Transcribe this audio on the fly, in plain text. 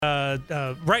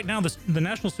right now the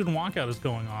National Student Walkout is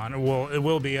going on. It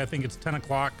will be. I think it's 10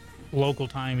 o'clock local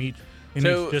time in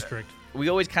each district. We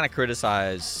always kind of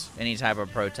criticize any type of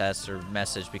protest or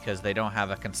message because they don't have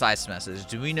a concise message.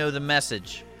 Do we know the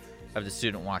message of the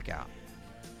student walkout?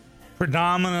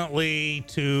 Predominantly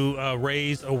to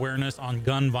raise awareness on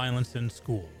gun violence in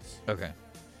schools. Okay.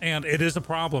 And it is a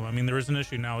problem. I mean, there is an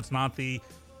issue now. It's not the,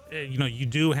 you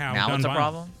do have now gun it's a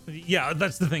violence. problem. Yeah,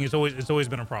 that's the thing. It's always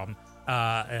been a problem.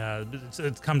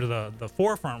 It's come to the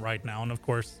forefront right now, and of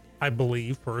course, I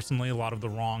believe personally a lot of the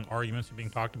wrong arguments are being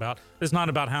talked about. It's not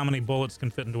about how many bullets can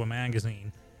fit into a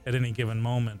magazine at any given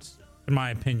moment, in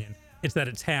my opinion. It's that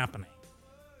it's happening.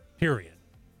 Period.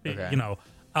 Okay.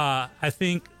 I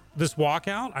think this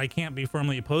walkout, I can't be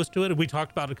firmly opposed to it. We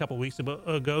talked about it a couple of weeks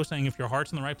ago, saying if your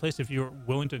heart's in the right place, if you're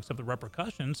willing to accept the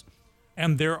repercussions,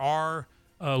 and there are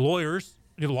lawyers,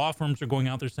 law firms are going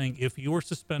out there saying if you are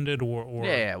suspended or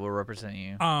we'll represent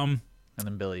you. And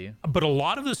then bill you. But a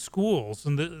lot of the schools,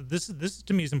 and this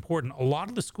to me is important, a lot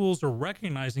of the schools are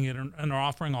recognizing it and are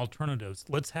offering alternatives.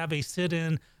 Let's have a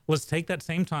sit-in. Let's take that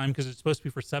same time because it's supposed to be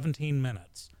for 17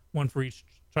 minutes, one for each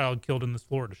child killed in this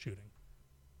Florida shooting,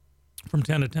 from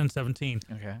 10 to 10:17.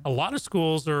 Okay. A lot of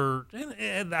schools are,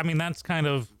 I mean, that's kind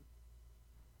of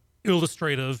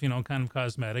illustrative, kind of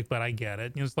cosmetic, but I get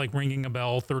it. It's like ringing a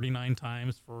bell 39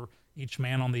 times for each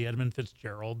man on the Edmund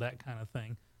Fitzgerald, that kind of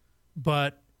thing.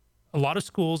 But a lot of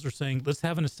schools are saying, let's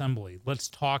have an assembly. Let's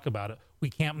talk about it. We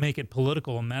can't make it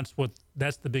political, and that's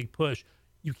the big push.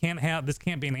 This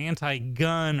can't be an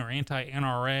anti-gun or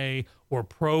anti-NRA or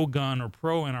pro-gun or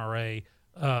pro-NRA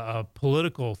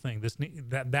political thing.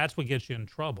 That's what gets you in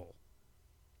trouble.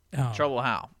 Trouble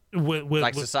how?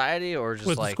 With society or just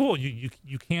with like school?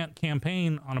 You can't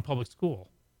campaign on a public school.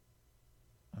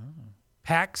 Oh.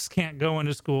 PACs can't go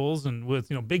into schools, and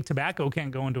with big tobacco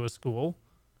can't go into a school.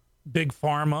 Big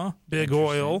pharma, big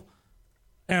oil,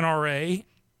 NRA,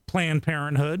 Planned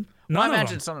Parenthood. I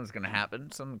imagine something's going to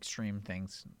happen, some extreme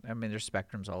things. I mean, there's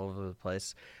spectrums all over the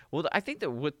place. Well, I think that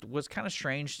what's kind of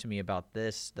strange to me about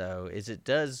this, though, is it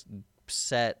does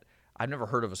set – I've never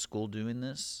heard of a school doing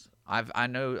this. I've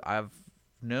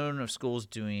known of schools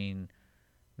doing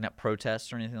not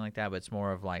protests or anything like that, but it's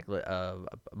more of like a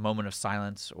moment of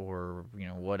silence or,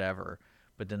 whatever.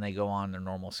 But then they go on their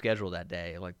normal schedule that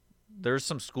day. Like, there's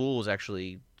some schools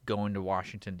actually going to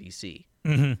Washington, D.C.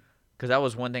 Mm-hmm. Because that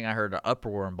was one thing I heard, an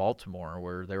uproar in Baltimore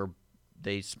where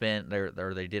they did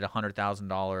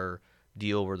 $100,000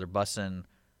 deal where they're busing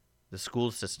the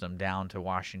school system down to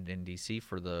Washington, D.C.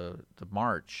 for the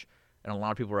march. And a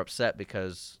lot of people were upset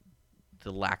because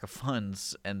the lack of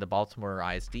funds in the Baltimore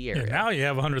ISD area. Yeah, now you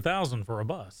have $100,000 for a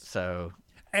bus. So,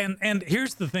 and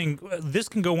here's the thing: this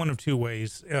can go one of two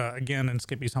ways. Again, in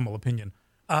Skippy's humble opinion,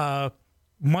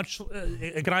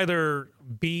 it can either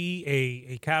be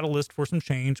a catalyst for some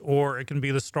change, or it can be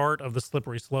the start of the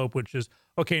slippery slope, which is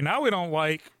okay. Now we don't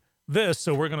like this,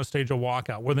 so we're going to stage a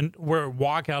walkout, where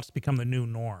walkouts become the new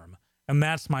norm, and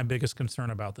that's my biggest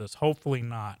concern about this. Hopefully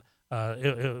not.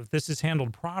 If this is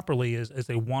handled properly as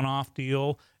a one-off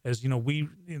deal, as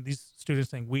these students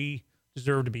think we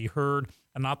deserve to be heard,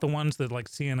 and not the ones that like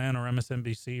CNN or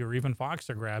MSNBC or even Fox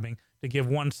are grabbing to give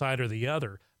one side or the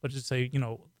other, but just say,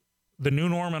 the new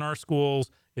norm in our schools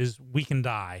is we can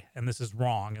die, and this is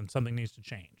wrong, and something needs to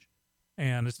change.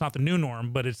 And it's not the new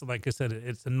norm, but it's like I said,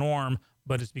 it's the norm,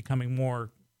 but it's becoming more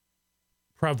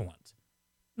prevalent.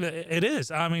 It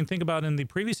is. I mean, think about in the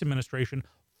previous administration,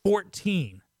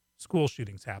 14 school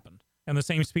shootings happened, and the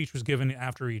same speech was given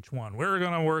after each one. We're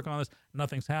going to work on this.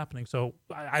 Nothing's happening. So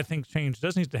I think change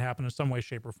does need to happen in some way,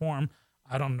 shape, or form.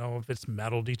 I don't know if it's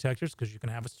metal detectors, because you can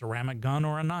have a ceramic gun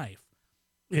or a knife.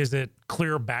 Is it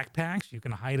clear backpacks? You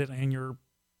can hide it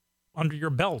under your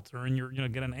belt or in your,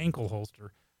 get an ankle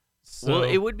holster. So, well,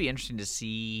 it would be interesting to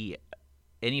see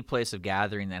any place of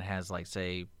gathering that has, like,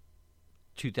 say,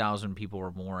 2,000 people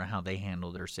or more, and how they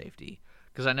handle their safety.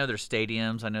 Because I know there's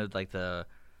stadiums. I know, like, the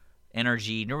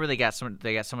Energy. Remember they got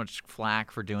so much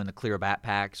flack for doing the clear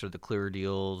backpacks or the clear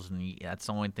deals, and that's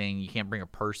the only thing. You can't bring a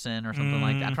person or something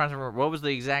like that. I'm trying to remember, what was the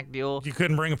exact deal? You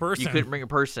couldn't bring a person. You couldn't bring a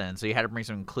person, so you had to bring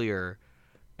something clear.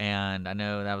 And I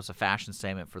know that was a fashion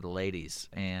statement for the ladies.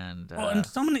 And and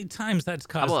so many times that's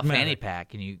cosmetic. How about a fanny pack?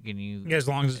 Can you? Yeah, as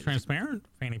long as it's transparent,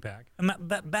 fanny pack. And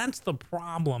that's the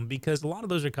problem, because a lot of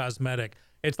those are cosmetic.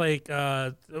 It's like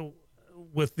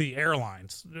with the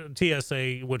airlines,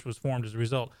 TSA, which was formed as a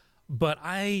result. But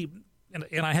I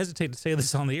hesitate to say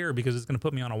this on the air because it's going to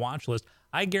put me on a watch list.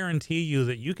 I guarantee you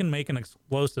that you can make an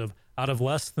explosive out of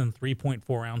less than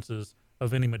 3.4 ounces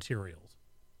of any materials.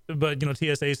 But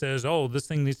TSA says, "Oh, this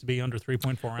thing needs to be under 3.4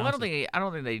 ounces." Well, I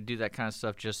don't think they do that kind of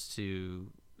stuff just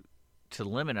to to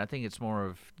limit. I think it's more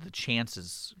of the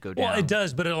chances go down. Well, it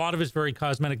does, but a lot of it's very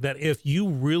cosmetic. That if you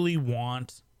really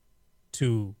want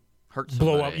to hurt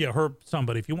blow somebody. up, hurt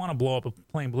somebody. If you want to blow up a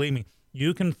plane, believe me,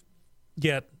 you can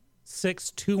get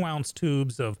 6 2-ounce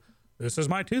tubes of this is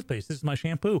my toothpaste, this is my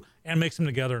shampoo, and mix them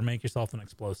together and make yourself an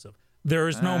explosive. There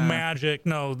is no magic.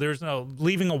 No, there's no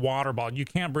leaving a water bottle. You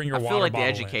can't bring your water bottle. I feel like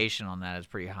the education on that is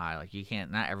pretty high. Like you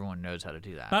can't. Not everyone knows how to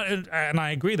do that. And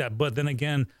I agree that. But then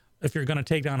again, if you're going to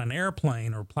take down an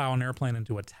airplane or plow an airplane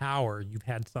into a tower, you've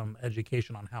had some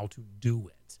education on how to do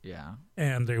it. Yeah.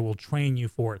 And they will train you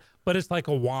for it. But it's like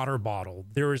a water bottle.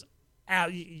 There is,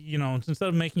 instead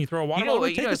of making you throw a water bottle,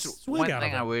 take a swig one out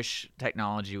thing of it. I wish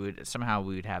technology would somehow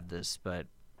we would have this, but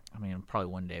I mean probably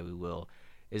one day we will.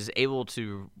 Is able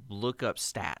to look up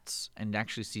stats and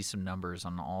actually see some numbers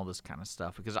on all this kind of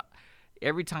stuff. Because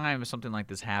every time something like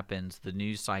this happens, the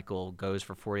news cycle goes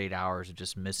for 48 hours of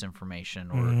just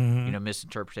misinformation or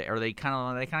misinterpretation, or they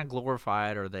kind of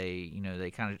glorify it, or they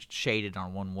kind of shade it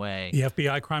on one way. The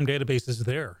FBI crime database is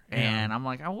there, and I'm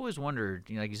like, I always wondered,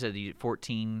 like you said, the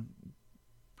 14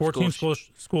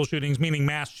 school shootings, meaning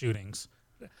mass shootings.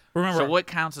 Remember, so what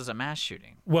counts as a mass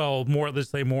shooting? Well, let's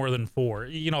say more than 4.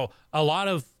 A lot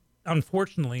of,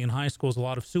 unfortunately, in high schools, a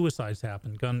lot of suicides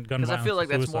happen. Gun violence. Because I feel like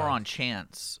that's suicide. more on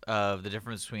chance of the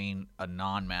difference between a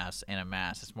non-mass and a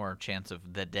mass. It's more a chance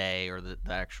of the day or the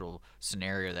actual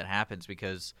scenario that happens,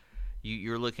 because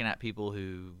you're looking at people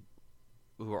who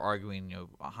are arguing,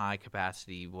 a high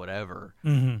capacity whatever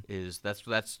is that's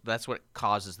what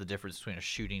causes the difference between a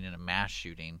shooting and a mass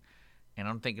shooting. And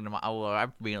I'm thinking to I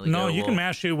immediately no, go, you can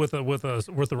mass shoot with a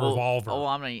revolver. Oh,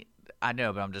 I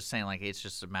know, but I'm just saying, like, it's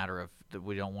just a matter of that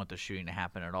we don't want the shooting to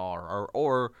happen at all,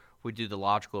 or we do the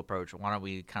logical approach. Why don't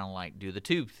we kind of like do the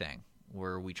tube thing,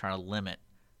 where we try to limit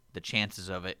the chances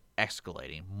of it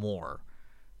escalating more?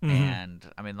 And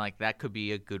I mean, like, that could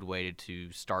be a good way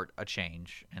to start a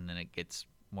change, and then it gets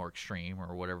more extreme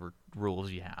or whatever rules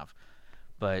you have.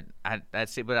 But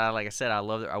that's it. But like I said, I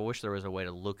love it. I wish there was a way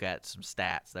to look at some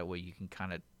stats. That way you can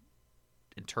kind of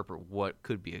interpret what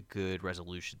could be a good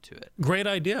resolution to it. Great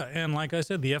idea. And like I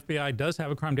said, the FBI does have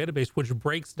a crime database which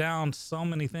breaks down so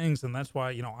many things. And that's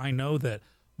why, I know that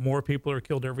more people are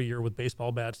killed every year with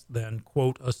baseball bats than,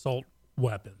 quote, assault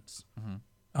weapons.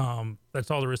 That's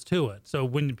all there is to it. So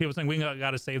when people think we got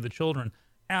to save the children,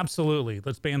 absolutely.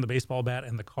 Let's ban the baseball bat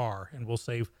and the car, and we'll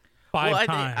save 5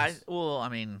 times. I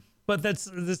mean... But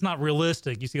that's not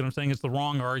realistic. You see what I'm saying? It's the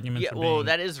wrong argument. Yeah, well,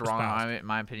 that is wrong in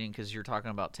my opinion, because you're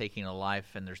talking about taking a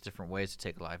life, and there's different ways to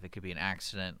take a life. It could be an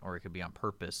accident, or it could be on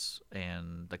purpose.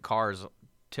 And the car is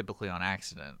typically on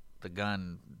accident. The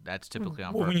gun, that's typically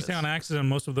on purpose. When you say on accident,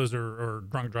 most of those are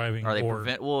drunk driving. Are they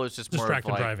it's just more of like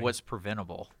driving. What's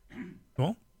preventable.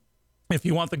 Well, if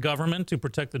you want the government to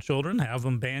protect the children, have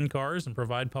them ban cars and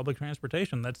provide public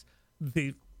transportation. That's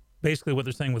basically what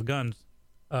they're saying with guns.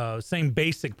 Same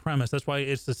basic premise. That's why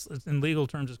it's in legal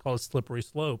terms, it's called a slippery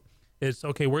slope. It's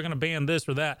okay, we're going to ban this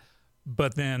or that,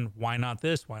 but then why not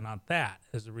this? Why not that?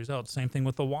 As a result, same thing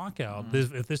with the walkout.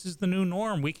 If this is the new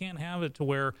norm, we can't have it to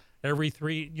where every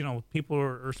 3, people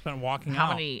are spent walking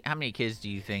out. How many kids do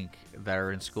you think that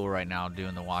are in school right now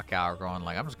doing the walkout are going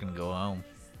like, I'm just going to go home?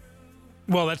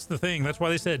 Well, that's the thing. That's why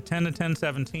they said 10 to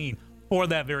 10-17 for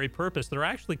that very purpose. They're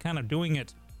actually kind of doing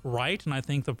it right, and I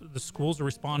think the schools are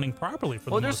responding properly for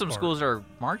the most part. There's some schools that are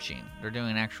marching. They're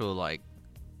doing actual, like,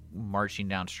 marching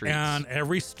down streets. And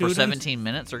every student... For 17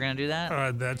 minutes, they're going to do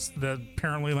that? That's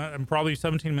apparently, probably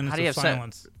 17 minutes of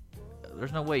silence.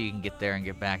 There's no way you can get there and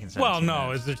get back in 17 minutes. Well,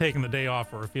 no, as they're taking the day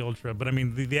off for a field trip. But, I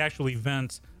mean, the actual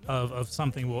event of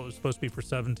something was supposed to be for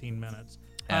 17 minutes.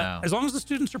 As long as the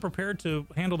students are prepared to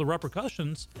handle the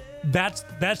repercussions, that's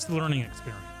the learning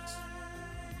experience.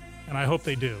 And I hope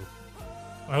they do.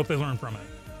 I hope they learn from it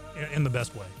in the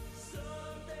best way.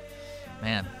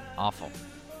 Man, awful.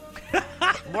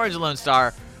 Warriors of Lone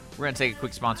Star. We're going to take a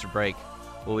quick sponsor break.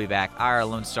 We'll be back.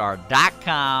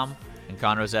 IRLoneStar.com and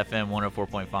Conroe's FM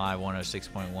 104.5,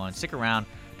 106.1. Stick around.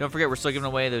 Don't forget, we're still giving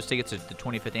away those tickets at the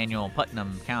 25th Annual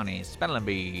Putnam County Spelling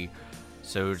Bee.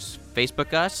 So just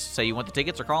Facebook us, say you want the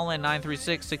tickets, or call in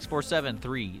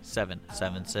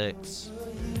 936-647-3776.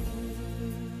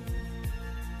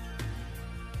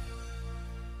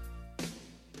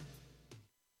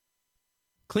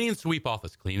 Clean Sweep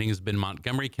Office Cleaning has been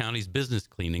Montgomery County's business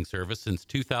cleaning service since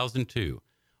 2002,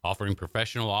 offering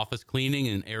professional office cleaning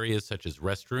in areas such as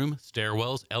restroom,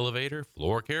 stairwells, elevator,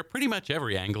 floor care, pretty much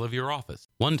every angle of your office.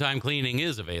 One-time cleaning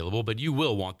is available, but you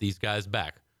will want these guys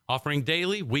back. Offering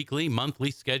daily, weekly,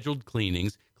 monthly scheduled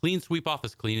cleanings, Clean Sweep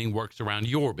Office Cleaning works around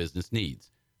your business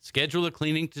needs. Schedule a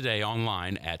cleaning today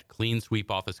online at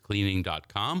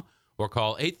cleansweepofficecleaning.com or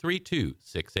call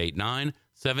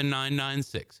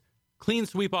 832-689-7996. Clean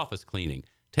Sweep Office Cleaning.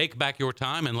 Take back your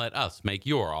time and let us make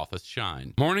your office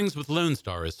shine. Mornings with Lone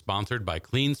Star is sponsored by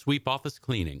Clean Sweep Office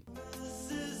Cleaning.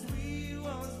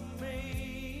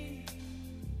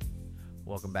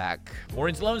 Welcome back.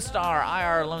 Morning's Lone Star,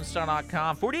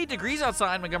 irlonestar.com. 48 degrees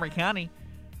outside Montgomery County.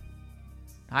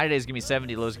 High today's going to be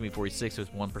 70, low's going to be 46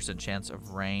 with 1% chance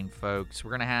of rain, folks.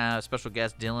 We're going to have special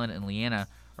guests Dylan and Leanna,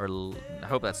 I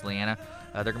hope that's Leanna.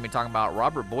 They're going to be talking about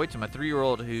Robert Boyton, a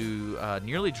 3-year-old who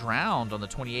nearly drowned on the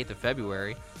 28th of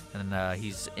February. And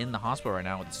he's in the hospital right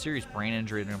now with a serious brain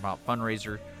injury. And about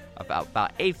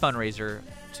a fundraiser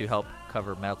to help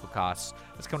cover medical costs.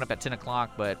 It's coming up at 10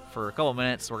 o'clock, but for a couple of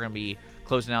minutes, we're going to be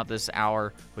closing out this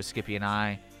hour with Skippy and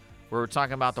I. We're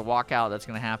talking about the walkout that's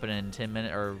going to happen in 10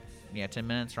 minutes, 10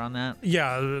 minutes around that.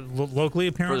 Yeah, locally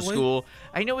apparently. For the school.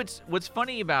 I know what's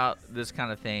funny about this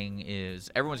kind of thing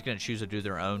is everyone's going to choose to do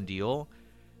their own deal.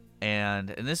 And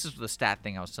this is the stat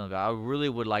thing I was telling about. I really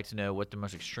would like to know what the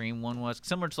most extreme one was,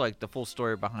 similar to like the full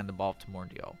story behind the Baltimore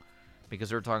deal. Because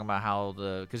they're talking about how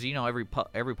because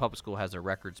every public school has their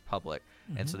records public,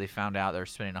 and so they found out they're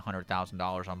spending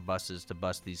 $100,000 on buses to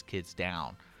bus these kids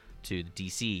down to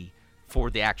D.C. for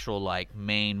the actual like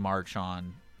main march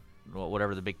on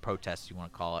whatever the big protest you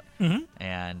want to call it.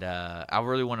 And I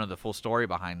really want to know the full story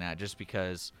behind that, just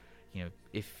because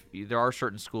if there are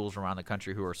certain schools around the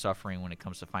country who are suffering when it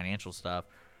comes to financial stuff,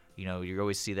 you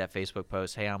always see that Facebook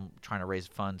post, "Hey, I'm trying to raise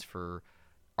funds for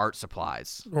art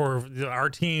supplies," or our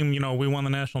team, we won the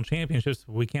national championships,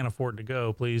 we can't afford to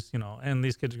go, please, and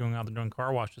these kids are going out there doing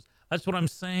car washes. That's what I'm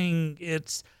saying.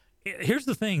 Here's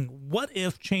the thing. What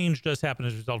if change does happen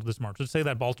as a result of this march? Let's say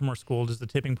that Baltimore school is the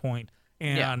tipping point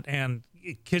and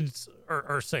kids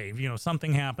are saved.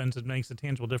 Something happens, it makes a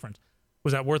tangible difference.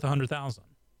 Was that worth $100,000?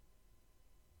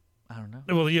 I don't know.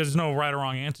 Well, there's no right or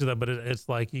wrong answer to that, but it's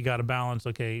like you got to balance.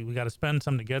 Okay, we got to spend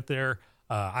some to get there.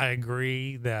 I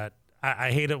agree that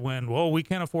I hate it when, we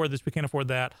can't afford this, we can't afford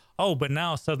that. Oh, but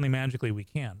now suddenly magically we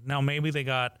can. Now maybe they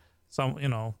got some,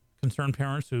 concerned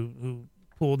parents who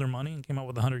pooled their money and came out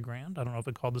with $100,000. I don't know if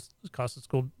it cost the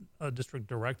school district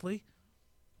directly.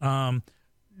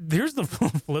 There's the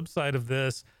flip side of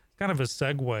this, kind of a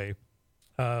segue.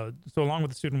 So along with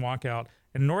the student walkout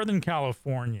in Northern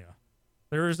California,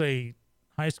 there is a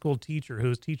high school teacher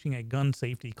who's teaching a gun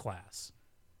safety class.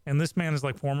 And this man is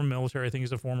like former military. I think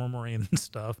he's a former Marine and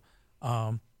stuff.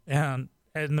 And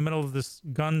in the middle of this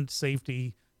gun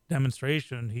safety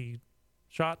demonstration, he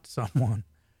shot someone.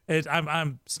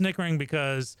 I'm snickering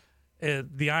because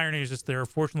the irony is just there.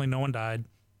 Fortunately, no one died.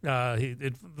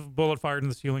 The bullet fired in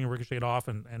the ceiling and ricocheted off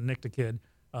and nicked a kid.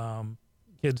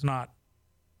 Kid's not.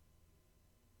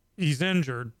 He's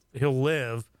injured. He'll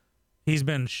live. He's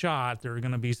been shot. There are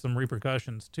going to be some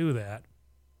repercussions to that.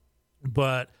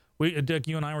 But Dick,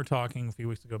 you and I were talking a few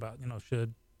weeks ago about,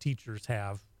 should teachers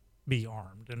be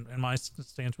armed? And my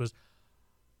stance was,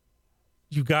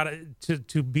 you got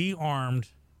to be armed.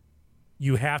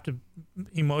 You have to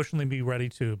emotionally be ready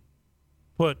to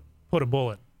put a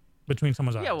bullet between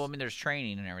someone's eyes. Yeah, well, I mean, there's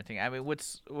training and everything. I mean,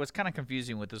 what's kind of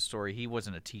confusing with this story, he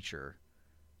wasn't a teacher.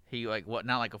 He not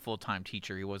like a full-time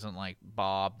teacher. He wasn't like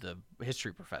Bob, the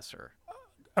history professor.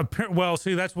 Well,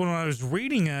 see, that's when I was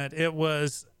reading it. It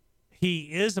was,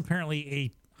 he is apparently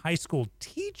a high school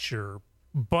teacher,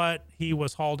 but he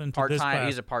was hauled into this class.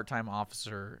 He's a part-time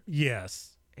officer.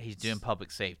 Yes. He's doing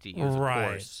public safety. Right. Of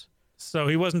course. So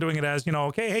he wasn't doing it as,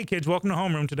 okay, hey kids, welcome to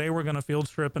homeroom. Today we're going to field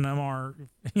strip an MR,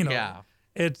 Yeah.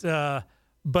 It's,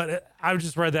 but I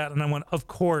just read that and I went, of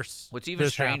course. What's even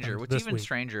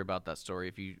stranger about that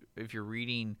story, if you're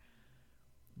reading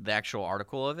the actual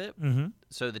article of it.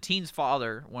 So the teen's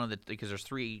father, because there's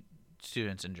 3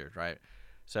 students injured, right?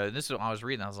 So this is what I was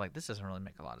reading. I was like, this doesn't really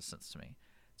make a lot of sense to me.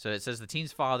 So it says the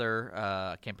teen's father,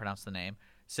 I can't pronounce the name,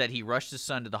 said he rushed his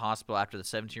son to the hospital after the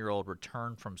 17-year-old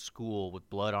returned from school with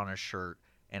blood on his shirt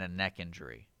and a neck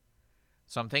injury.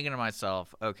 So I'm thinking to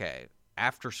myself, okay,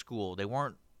 after school,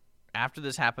 after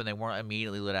this happened, they weren't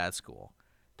immediately let out of school.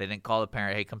 They didn't call the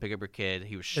parent, hey, come pick up your kid.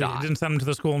 He was shot. They didn't send him to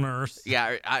the school nurse.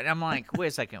 Yeah, I'm like, wait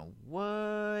a second,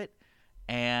 what?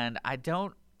 And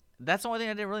that's the only thing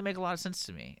that didn't really make a lot of sense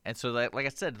to me. And so, like I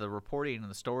said, the reporting and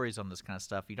the stories on this kind of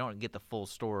stuff, you don't get the full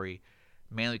story,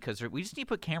 mainly because we just need to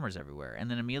put cameras everywhere.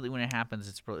 And then immediately when it happens,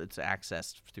 it's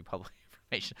accessed through public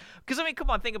information. Because, I mean, come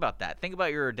on, think about that. Think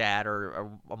about you're a dad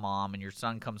or a mom and your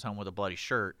son comes home with a bloody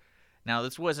shirt. Now,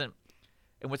 this wasn't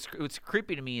 – and what's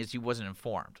creepy to me is he wasn't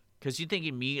informed. Because you think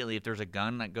immediately if there's a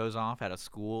gun that goes off at a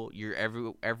school,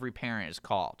 every parent is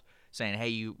called saying, hey,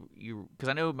 you because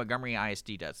I know Montgomery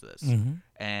ISD does this.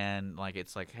 And, like,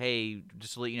 it's like, hey,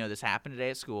 just to let you know, this happened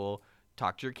today at school.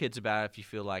 talk to your kids about it if you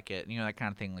feel like it, that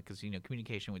kind of thing, because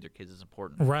communication with your kids is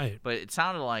important. Right. But it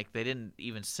sounded like they didn't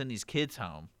even send these kids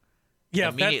home. Yeah,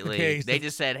 if that's the Immediately, case, they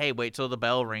just said, "Hey, wait till the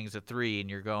bell rings at 3 and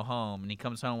you go home." And he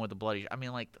comes home with a bloody. I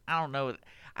mean, I don't know.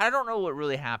 I don't know what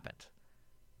really happened.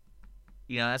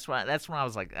 That's when I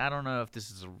was like, I don't know if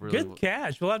this is a really good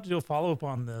catch. We'll have to do a follow up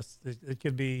on this. It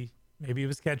could be maybe it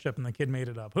was ketchup and the kid made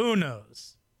it up. Who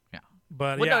knows? Yeah.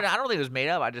 But Well, yeah, no, I don't think it was made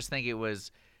up. I just think it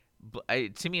was.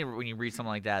 To me, when you read something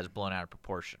like that, it's blown out of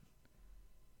proportion.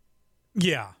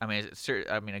 yeah. I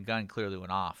mean, a gun clearly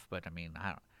went off, but I mean, I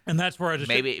don't. And that's where I just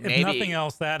Maybe- if maybe- nothing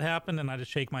else that happened, and I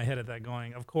just shake my head at that,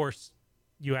 going, of course,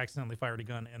 you accidentally fired a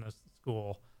gun in a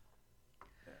school.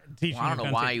 Teaching Well, I don't your know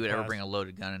gun why safety you would ever class. bring a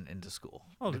loaded gun into school.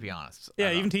 Well, to be honest. Yeah, I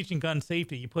don't- even teaching gun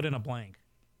safety, you put in a blank.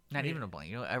 not even a blank.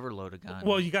 You don't ever load a gun.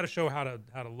 Well, you got to show how to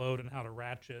load and how to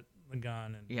ratchet the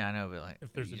gun, and yeah, I know, but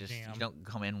if there's you a jam. you don't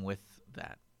come in with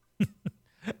that.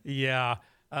 yeah.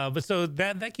 But so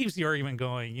that keeps the argument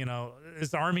going.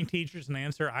 Is arming teachers an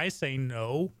answer? I say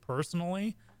no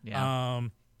personally. Yeah.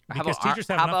 Because teachers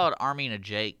have how enough- about arming a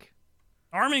Jake?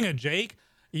 arming a Jake.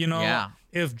 Yeah.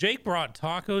 If Jake brought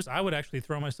tacos, I would actually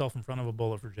throw myself in front of a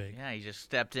bullet for Jake. Yeah, he just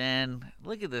stepped in.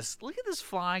 Look at this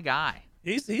fly guy.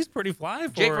 He's pretty fly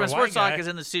for Jake a from white Sports Talk guy. is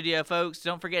in the studio, folks.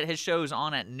 Don't forget his show's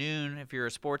on at noon. If you're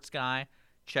a sports guy,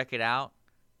 check it out.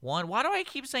 Why do I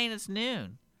keep saying it's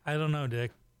noon? I don't know,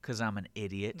 Dick. Because I'm an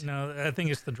idiot. No, I think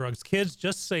it's the drugs. Kids,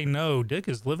 just say no. Dick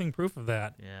is living proof of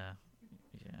that. Yeah.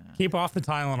 Keep off the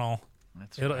Tylenol.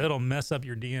 That's It'll right. it'll mess up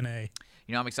your DNA.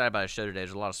 I'm excited about his show today.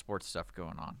 There's a lot of sports stuff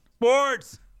going on.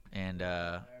 Sports. And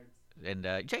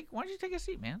Jake, why don't you take a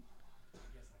seat, man?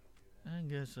 I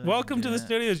guess I Welcome to the can.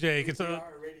 studio, Jake. It's a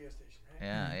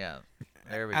Yeah.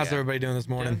 There we How's go. everybody doing this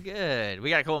morning? Doing good. We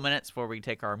got a couple minutes before we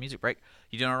take our music break.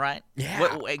 You doing all right?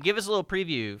 Yeah. Give us a little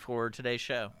preview for today's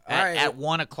show All right. at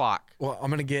 1 o'clock. Well, I'm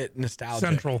gonna get nostalgic.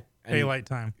 Central And- Daylight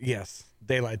Time. Yes,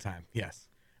 daylight time. Yes,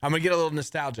 I'm gonna get a little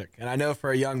nostalgic, and I know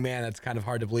for a young man that's kind of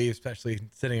hard to believe, especially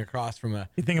sitting across from a.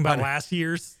 You think about last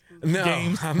year's No,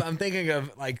 games? I'm thinking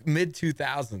of like mid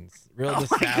 2000s, real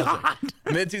nostalgic.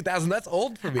 Mid 2000s. That's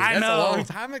old for me. I That's know. a long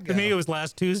time ago. To me, it was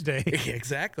last Tuesday.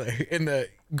 exactly in the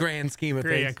grand scheme of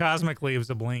things. Yeah, cosmically, it was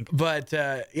a blink. But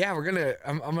yeah, I'm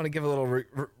gonna give a little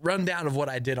rundown of what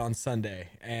I did on Sunday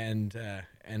and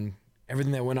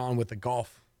everything that went on with the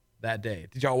golf that day.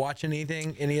 Did y'all watch any of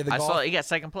the I golf? saw he got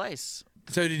second place.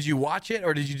 So did you watch it,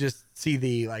 or did you just see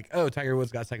the Tiger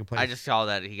Woods got second place? I just saw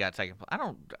that he got second place.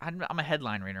 I'm a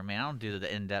headline reader, man. I don't do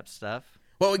the in-depth stuff.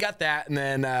 Well, we got that, and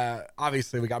then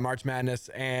obviously we got March Madness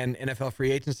and NFL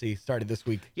free agency started this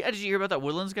week. Yeah, did you hear about that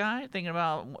Woodlands guy thinking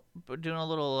about doing a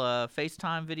little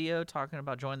FaceTime video talking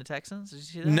about joining the Texans? Did you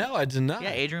see that? No, I did not.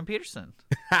 Yeah, Adrian Peterson.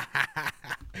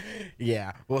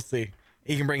 Yeah, we'll see.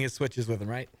 He can bring his switches with him,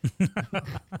 right?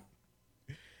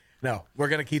 No, we're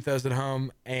gonna keep those at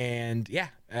home, and yeah,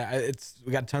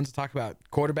 we got tons to talk about.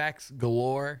 Quarterbacks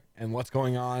galore, and what's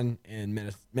going on in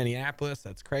Minneapolis.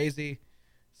 That's crazy.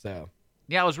 So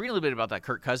Yeah, I was reading a little bit about that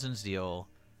Kirk Cousins deal,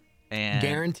 and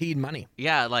guaranteed money.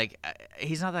 yeah,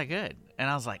 he's not that good. And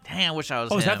I was like, dang, I wish I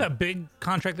was. Oh, is him. that big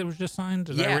contract that was just signed?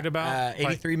 Did I read about?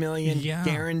 $83 million yeah.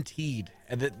 guaranteed.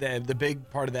 And the big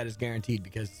part of that is guaranteed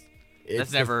because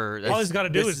That's never. All That's, he's got to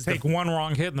do this is is the- take one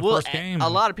wrong hit in the well, first game. a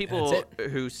lot of people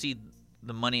That's who see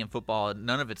the money in football,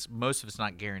 most of it's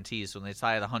not guaranteed. So when they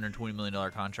sign the $120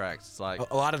 million contracts, it's like,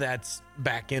 a lot of that's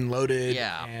back end loaded.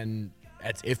 Yeah. And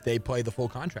that's if they play the full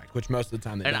contract, which most of the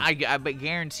time they and don't. I but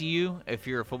guarantee you, if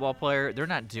you're a football player, they're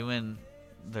not doing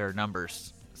their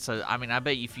numbers. So I mean, I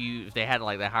bet if they had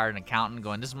they hired an accountant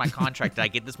going, this is my contract. Did I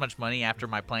get this much money after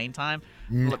my playing time?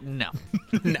 Look, no.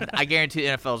 I guarantee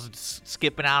the NFL's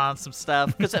skipping out on some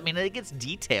stuff because I mean it gets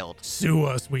detailed. Sue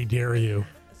us, we dare you.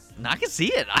 And I can see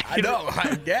it. I know.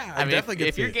 Yeah, I I mean, definitely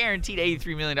if can you're see it. guaranteed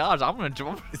 $83 million, I'm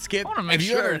gonna Skip, I want to make have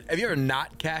sure. you ever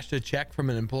not cashed a check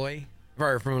from an employee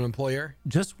or from an employer?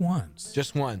 Just once.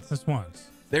 Just once. Just once.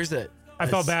 I I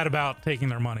felt bad about taking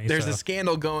their money. There's so. a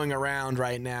scandal going around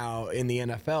right now in the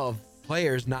NFL of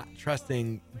players not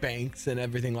trusting banks and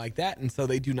everything like that, and so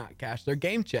they do not cash their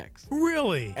game checks.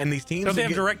 Really? And these teams Don't they have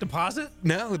get- direct deposit?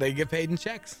 No, they get paid in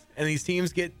checks, and these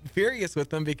teams get furious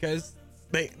with them because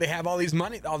they have all this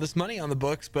money on the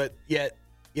books, but yet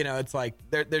it's like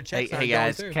their Hey, checks hey aren't guys,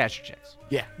 going through. cash your checks.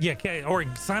 Yeah. Yeah, okay. Or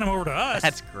sign them over to us.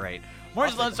 That's great.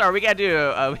 Morning's Lone Star. We got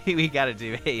to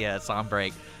do a song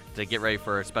break to get ready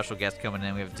for a special guest coming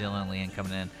in. We have Dylan and Leanne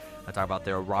coming in. I talk about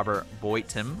their Robert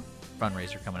Boyton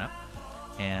fundraiser coming up.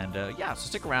 And so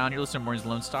stick around. You're listening to Morning's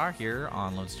Lone Star here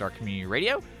on Lone Star Community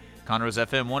Radio, Conroe's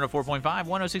FM 104.5,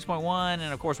 106.1,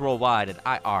 and of course worldwide at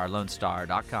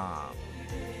irlonestar.com.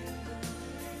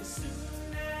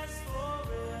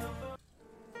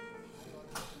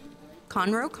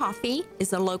 Conroe Coffee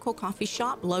is a local coffee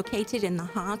shop located in the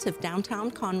heart of downtown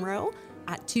Conroe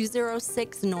at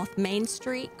 206 North Main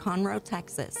Street, Conroe,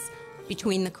 Texas.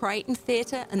 Between the Crichton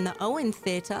Theater and the Owen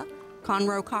Theater,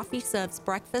 Conroe Coffee serves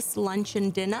breakfast, lunch,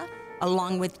 and dinner,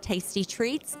 along with tasty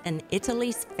treats and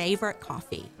Italy's favorite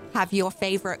coffee. Have your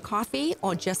favorite coffee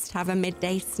or just have a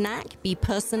midday snack be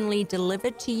personally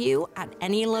delivered to you at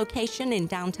any location in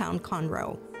downtown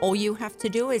Conroe. All you have to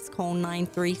do is call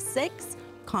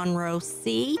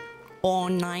 936-CONROE-C or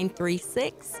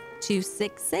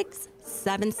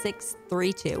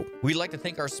 936-266-7632. We'd like to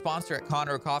thank our sponsor at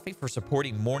Conroe Coffee for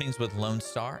supporting Mornings with Lone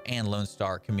Star and Lone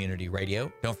Star Community Radio.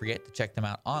 Don't forget to check them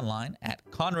out online at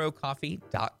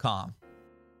conroecoffee.com.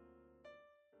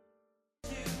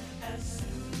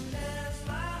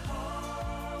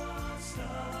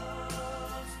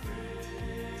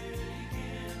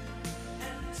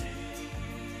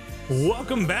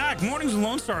 Welcome back. Mornings with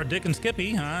Lone Star, Dick and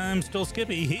Skippy. I'm still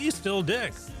Skippy. He's still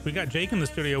Dick. We got Jake in the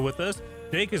studio with us.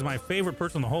 Jake is my favorite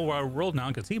person in the whole wide world now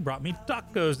because he brought me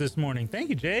tacos this morning. Thank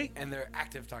you, Jake. And they're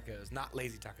active tacos, not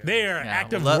lazy tacos. They are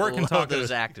active working tacos.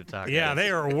 Those active tacos. Yeah, they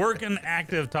are working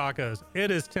active tacos. It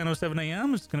is 10:07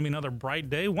 a.m. It's going to be another bright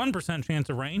day. 1% chance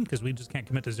of rain because we just can't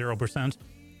commit to 0%.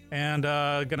 And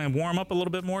going to warm up a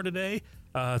little bit more today.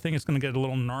 I think it's going to get a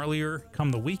little gnarlier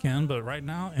come the weekend, but right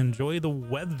now, enjoy the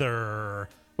weather.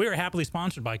 We are happily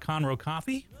sponsored by Conroe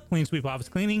Coffee, Clean Sweep Office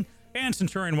Cleaning, and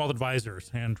Centurion Wealth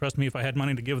Advisors. And trust me, if I had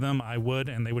money to give them, I would,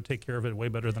 and they would take care of it way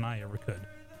better than I ever could.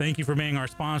 Thank you for being our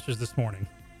sponsors this morning.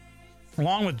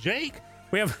 Along with Jake,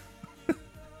 we have...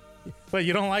 But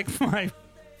you don't like my...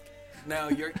 No,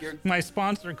 you're my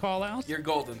sponsor call-outs? You're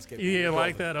golden, Skip. You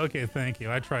like that? Okay, thank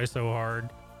you. I try so hard.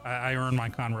 I earn my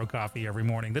Conroe coffee every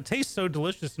morning. That tastes so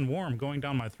delicious and warm going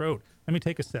down my throat. Let me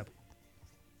take a sip.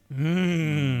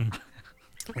 There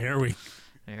we go.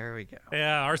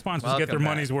 Yeah, our sponsors get their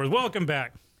money's worth. Welcome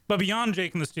back. But beyond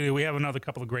Jake in the studio, we have another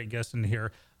couple of great guests in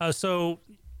here. So,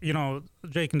 you know,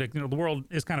 Jake and Dick, you know, the world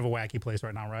is kind of a wacky place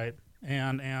right now, right?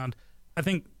 And I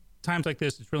think times like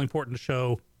this, it's really important to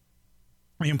show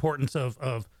the importance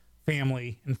of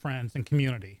family and friends and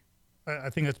community.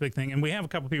 I think that's a big thing. And we have a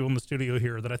couple people in the studio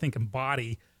here that I think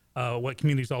embody what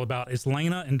community is all about. It's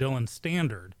Lena and Dylan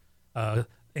Standard.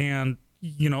 And,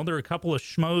 you know, they're a couple of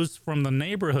schmoes from the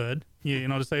neighborhood, you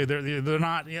know, to say they're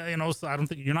not, you know, I don't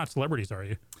think you're not celebrities, are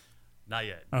you? Not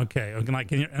yet. Okay.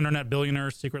 Like internet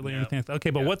billionaires secretly or anything.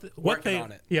 Okay. But what working they,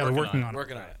 on it. yeah, Working they're working on it.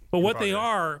 Working on it. But what they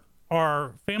are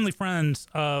family friends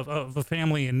of a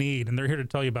family in need, and they're here to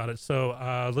tell you about it. So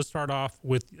let's start off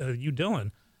with you,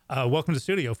 Dylan. Welcome to the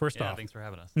studio, first off. Thanks for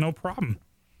having us. No problem.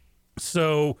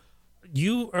 So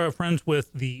you are friends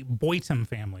with the Boyton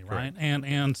family, right?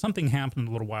 And something happened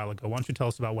a little while ago. Why don't you tell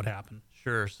us about what happened?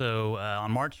 Sure. So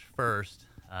on March 1st,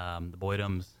 the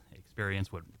Boytums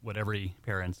experienced what every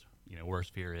parent's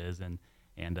worst fear is, and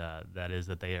that is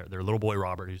that their little boy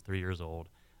Robert, who's 3 years old,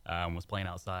 was playing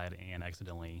outside and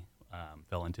accidentally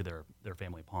fell into their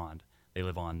family pond. They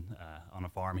live on a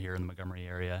farm here in the Montgomery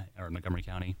area, or Montgomery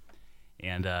County.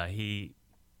 And he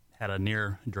had a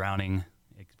near drowning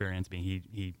experience.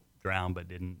 He drowned but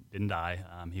didn't die.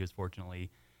 He was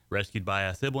fortunately rescued by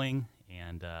a sibling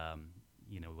and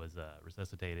was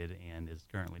resuscitated and is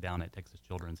currently down at Texas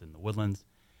Children's in the Woodlands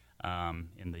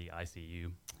in the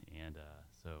ICU. And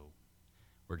so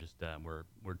we're just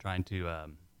we're trying to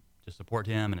just support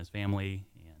him and his family.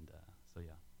 And so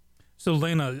yeah. So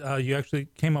Lena, you actually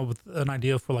came up with an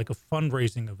idea for like a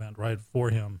fundraising event, right, for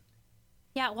him.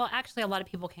 Yeah, well, actually, a lot of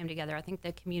people came together. I think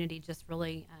the community just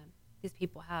really, these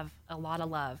people have a lot of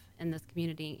love in this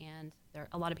community, and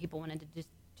a lot of people wanted to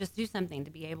just do something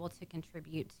to be able to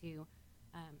contribute to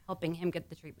helping him get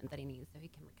the treatment that he needs so he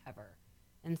can recover.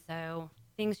 And so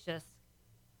things just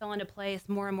fell into place.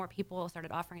 More and more people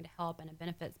started offering to help, and a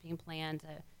benefits being planned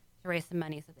to raise some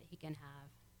money so that he can have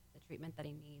the treatment that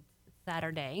he needs. It's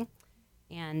Saturday,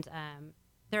 and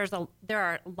there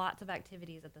are lots of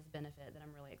activities at this benefit that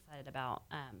I'm really excited about.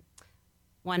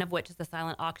 One of which is the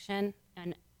silent auction,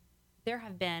 and there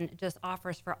have been just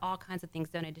offers for all kinds of things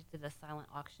donated to the silent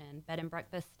auction: bed and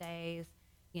breakfast stays,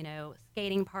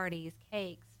 skating parties,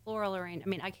 cakes, floral arrangement. I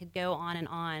mean, I could go on and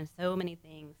on. So many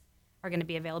things are going to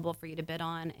be available for you to bid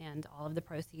on, and all of the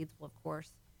proceeds will, of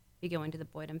course, be going to the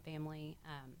Boydum family.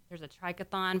 There's a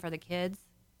triathlon for the kids,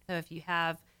 so if you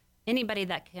have anybody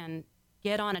that can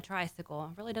get on a tricycle.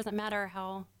 It really doesn't matter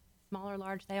how small or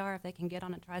large they are. If they can get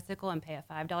on a tricycle and pay a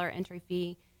 $5 entry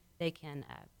fee, they can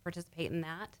participate in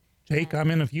that. Jake,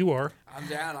 I'm in if you are. I'm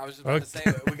down. I was just about to say,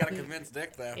 we got to convince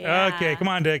Dick, though. Yeah. Okay, come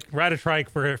on, Dick. Ride a trike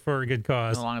for a good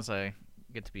cause. As long as I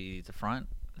get to be the front,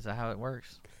 Is that how it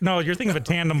works? No, you're thinking of a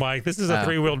tandem bike. This is a Oh.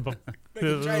 three-wheeled. This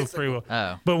is a three-wheel.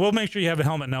 Oh. But we'll make sure you have a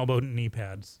helmet and elbow and knee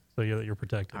pads so that you're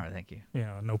protected. All right, thank you.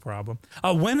 Yeah, no problem.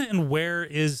 When and where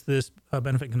is this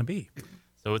benefit going to be?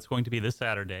 So it's going to be this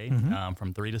Saturday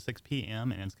from 3 to 6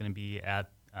 p.m. and it's going to be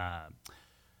at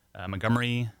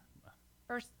Montgomery.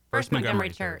 First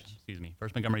Montgomery Church. Excuse me.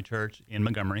 First Montgomery Church in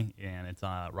Montgomery, and it's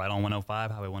right on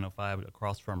 105, Highway 105,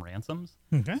 across from Ransoms.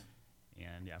 Okay.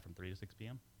 And yeah, from 3 to 6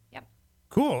 p.m. Yep.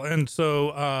 Cool. And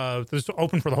so this is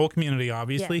open for the whole community,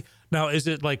 obviously. Yes. Now, is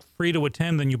it like free to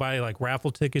attend? Then you buy like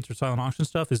raffle tickets or silent auction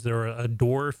stuff? Is there a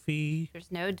door fee? There's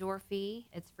no door fee.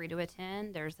 It's free to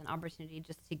attend. There's an opportunity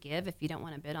just to give if you don't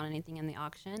want to bid on anything in the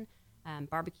auction.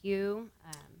 Barbecue.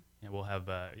 And we'll have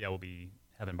we'll be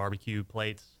having barbecue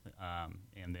plates,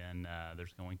 and then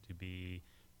there's going to be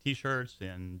T-shirts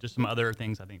and just some other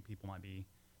things I think people might be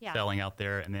selling out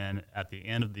there. And then at the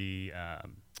end of the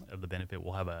benefit,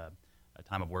 we'll have a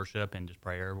time of worship and just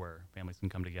prayer where families can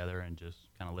come together and just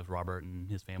kind of lift Robert and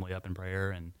his family up in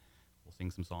prayer, and we'll sing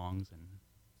some songs. And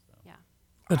so. Yeah.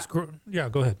 That's great. Yeah,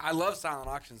 go ahead. I love silent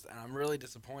auctions, and I'm really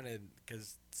disappointed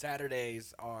because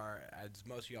Saturdays are, as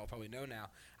most of y'all probably know now,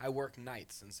 I work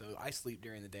nights, and so I sleep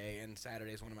during the day, and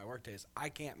Saturday is one of my work days. I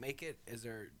can't make it. Is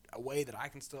there a way that I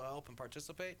can still help and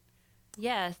participate?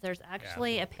 Yes, there's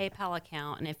actually a PayPal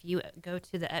account, and if you go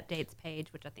to the updates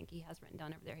page, which I think he has written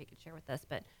down over there, he could share with us,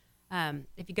 but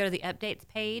if you go to the updates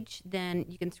page, then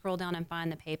you can scroll down and find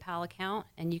the PayPal account,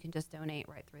 and you can just donate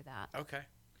right through that. Okay.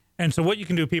 And so what you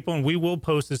can do, people, and we will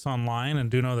post this online, and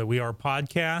do know that we are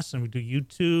podcasts and we do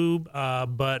YouTube,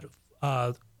 but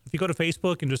if you go to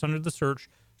Facebook and just under the search,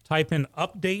 type in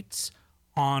updates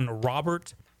on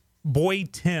Robert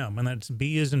Boytim, and that's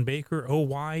B as in Baker,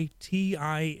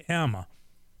 OYTIM.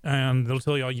 And they'll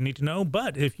tell you all you need to know.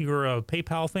 But if you're a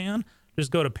PayPal fan, just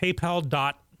go to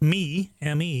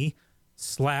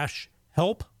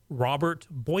paypal.me/help Robert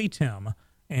Boytim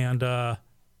and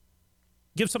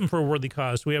give something for a worthy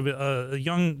cause. We have a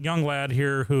young lad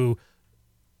here who,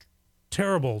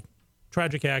 terrible,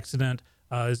 tragic accident,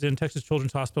 is in Texas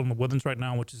Children's Hospital in the Woodlands right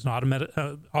now, which is not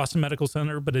a awesome medical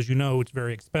center, but as you know, it's a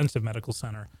very expensive medical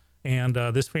center. And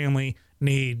this family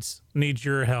needs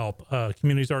your help.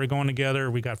 Community's already going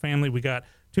together. We got family. We got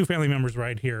two family members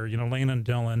right here, Lana and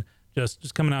Dylan,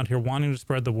 just coming out here wanting to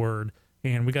spread the word.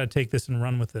 And we got to take this and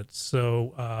run with it.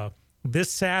 So this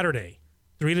Saturday,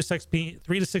 3 to 6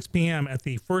 p.m. at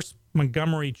the First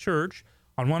Montgomery Church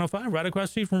on 105, right across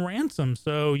the street from Ransom.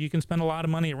 So you can spend a lot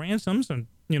of money at Ransoms, and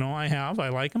I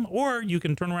like them. Or you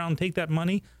can turn around and take that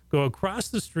money, go across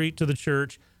the street to the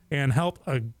church, and help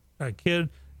a kid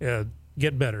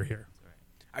get better here.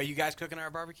 Are you guys cooking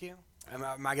our barbecue?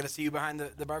 Am I going to see you behind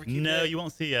the barbecue? No, pit? you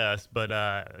won't see us, but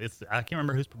I can't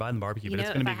remember who's providing the barbecue, but it's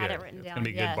going to be good. It's going to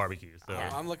be good barbecue. So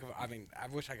I'm looking. I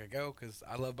wish I could go because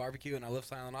I love barbecue and I love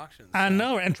silent auctions. I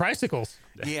know, and tricycles.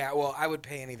 Yeah, well, I would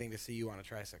pay anything to see you on a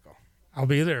tricycle. I'll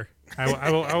be there.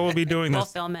 I will be doing We'll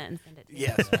this. film it and send it to you.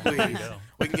 Yes, please.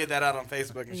 We can get that out on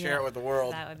Facebook and share it with the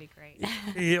world. That would be great.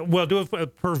 Yeah, well, do a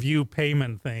per view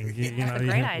payment thing. You That's a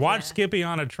you great watch idea. Skippy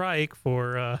on a trike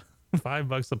for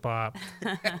 $5 a pop.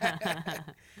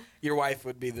 Your wife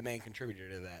would be the main contributor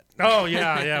to that. Oh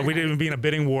yeah. We didn't be in a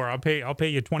bidding war. I'll pay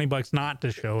you $20 not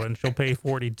to show it, and she'll pay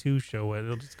 $40 to show it.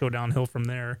 It'll just go downhill from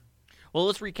there. Well,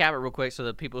 let's recap it real quick so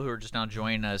that people who are just now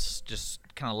joining us just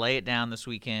kind of lay it down this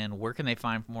weekend. Where can they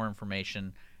find more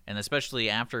information? And especially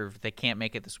after, if they can't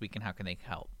make it this weekend, how can they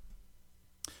help?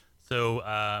 So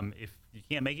if you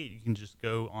can't make it, you can just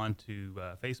go onto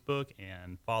Facebook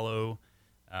and follow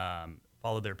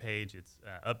their page. It's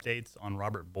updates on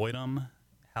Robert Boytim,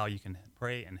 how you can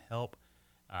pray and help.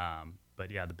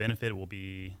 But yeah, the benefit will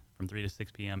be from 3 to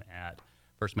 6 p.m. at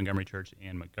First Montgomery Church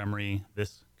in Montgomery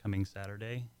this coming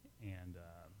Saturday. And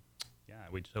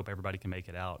we just hope everybody can make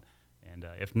it out. And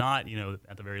if not,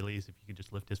 at the very least, if you could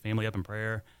just lift his family up in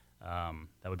prayer,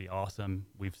 that would be awesome.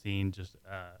 We've seen just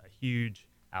a huge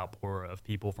outpour of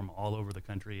people from all over the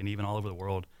country and even all over the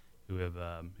world who have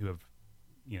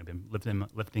been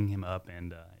lifting him up,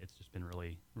 and it's just been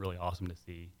really, really awesome to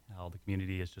see how the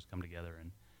community has just come together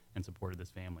and supported this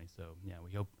family. So yeah,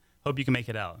 we hope you can make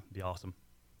it out. It'd be awesome.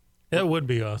 That would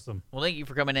be awesome. Well, thank you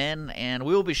for coming in, and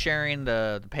we will be sharing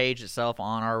the page itself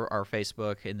on our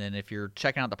Facebook. And then if you're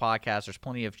checking out the podcast, there's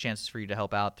plenty of chances for you to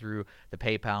help out through the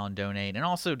PayPal and donate. And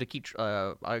also to keep,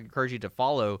 I encourage you to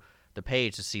follow the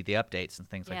page to see the updates and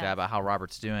things like that about how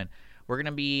Robert's doing. We're going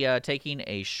to be taking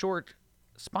a short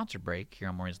sponsor break here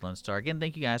on Mornings Lone Star. Again,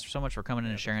 thank you guys so much for coming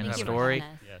in and sharing that Thank you for story.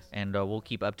 having us. Yes. And we'll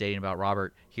keep updating about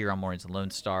Robert here on Mornings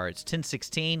Lone Star. It's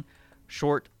 10:16,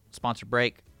 short sponsor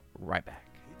break, right back.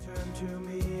 He turned to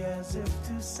me as if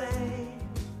to say,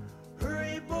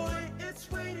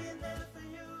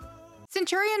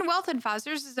 Centurion Wealth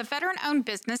Advisors is a veteran-owned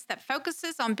business that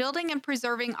focuses on building and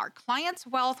preserving our clients'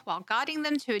 wealth while guiding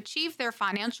them to achieve their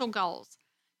financial goals.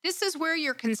 This is where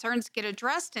your concerns get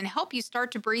addressed and help you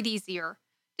start to breathe easier.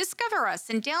 Discover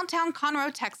us in downtown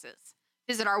Conroe, Texas.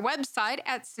 Visit our website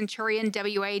at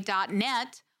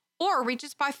centurionwa.net or reach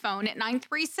us by phone at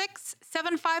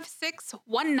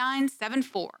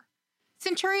 936-756-1974.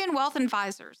 Centurion Wealth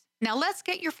Advisors. Now let's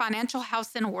get your financial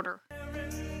house in order.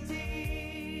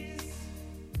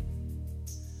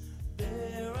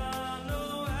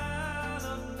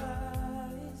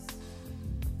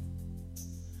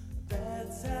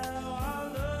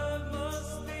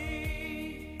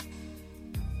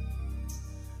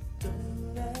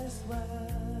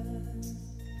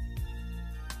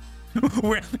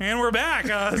 We're back.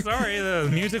 Sorry, the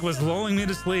music was lulling me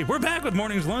to sleep. We're back with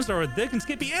Mornings Lone Star with Dick and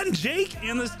Skippy and Jake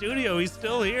in the studio. He's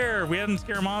still here. We haven't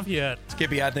scared him off yet.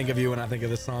 Skippy, I think of you when I think of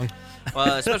this song.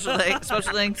 Special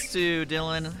thanks to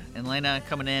Dylan and Lena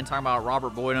coming in, talking about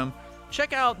Robert Boydum.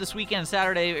 Check out this weekend,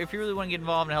 Saturday, if you really want to get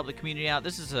involved and help the community out.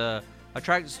 This is a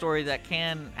tragic story that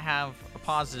can have a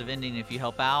positive ending if you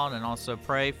help out, and also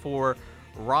pray for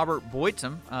Robert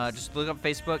Boydum. Just look up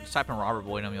Facebook, just type in Robert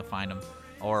Boydum, you'll find him.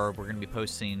 Or we're going to be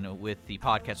posting with the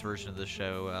podcast version of the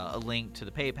show a link to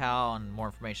the PayPal and more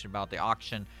information about the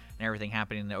auction and everything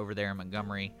happening over there in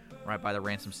Montgomery, right by the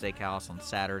Ransom Steakhouse on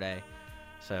Saturday.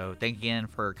 So thank you again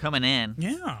for coming in.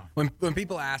 Yeah. When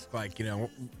people ask, like, you know,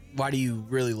 why do you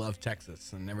really love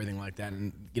Texas and everything like that,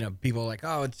 and you know, people are like,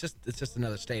 oh, it's just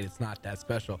another state. It's not that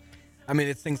special. I mean,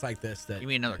 it's things like this that You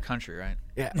mean another country, right?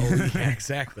 yeah, yeah,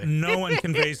 exactly. No one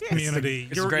conveys community.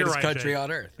 It's the greatest right, country Jake.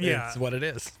 on earth. Yeah. It's what it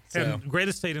is. So. And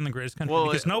greatest state in the greatest country, Well,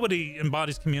 because nobody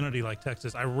embodies community like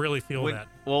Texas. I really feel that.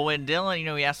 Well, when Dylan, you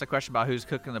know, he asked the question about who's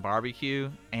cooking the barbecue,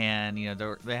 and you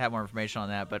know, they have more information on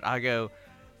that. But I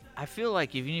feel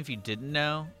like even if you didn't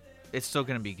know, it's still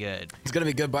going to be good. It's going to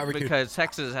be good barbecue. Because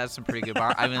Texas has some pretty good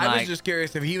I mean, I was just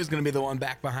curious if he was going to be the one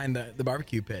back behind the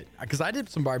barbecue pit. Because I did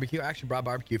some barbecue. I actually brought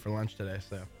barbecue for lunch today.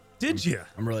 So Did you?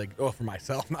 I'm really, for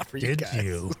myself, not for you Did guys.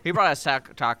 you? He brought us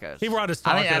tacos. He brought us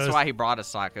I think that's tacos. why he brought us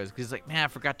tacos. Because he's like, man, I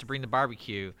forgot to bring the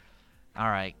barbecue. All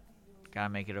right. Got to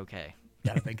make it okay.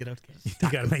 Gotta make it okay. You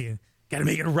gotta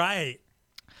make it right.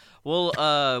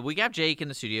 Well, we got Jake in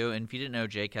the studio, and if you didn't know,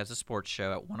 Jake has a sports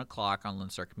show at 1 o'clock on Lone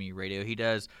Star Community Radio. He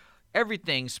does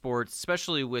everything sports,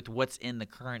 especially with what's in the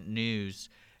current news.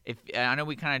 I know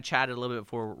we kind of chatted a little bit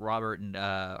before Robert and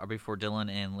or before Dylan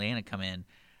and Lena come in.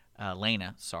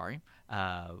 Lena, sorry.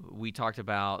 We talked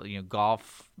about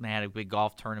golf. They had a big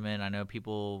golf tournament. I know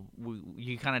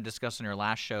you kind of discussed in your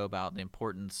last show about the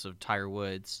importance of Tiger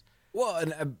Woods. Well,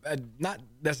 and not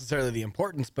necessarily the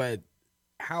importance, but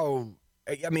how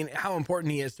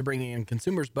important he is to bringing in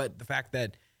consumers, but the fact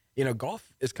that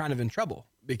golf is kind of in trouble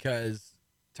because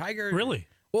Tiger. Really?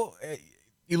 Well,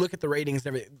 you look at the ratings.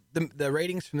 The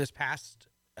ratings from this past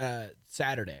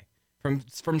Saturday, from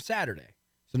Saturday.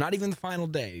 So not even the final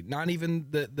day, not even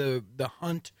the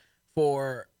hunt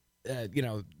for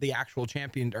the actual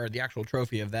champion or the actual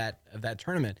trophy of that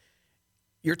tournament.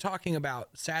 You're talking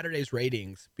about Saturday's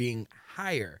ratings being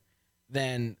higher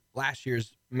than last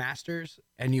year's Masters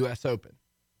and U.S. Open.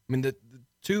 I mean, the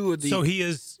two of the. So he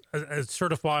is a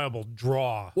certifiable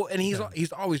draw. Well, and he's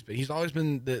always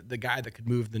been the guy that could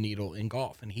move the needle in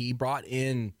golf, and he brought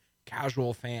in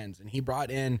casual fans, and he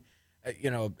brought in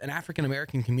an African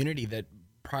American community that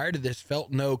prior to this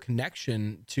felt no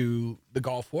connection to the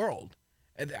golf world.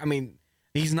 I mean,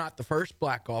 he's not the first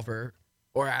black golfer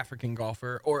or African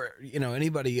golfer or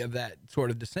anybody of that sort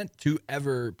of descent to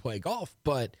ever play golf,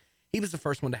 but he was the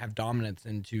first one to have dominance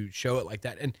and to show it like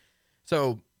that. And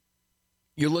so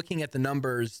you're looking at the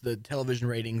numbers, the television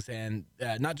ratings, and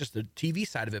not just the TV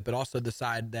side of it, but also the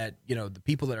side that the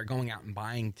people that are going out and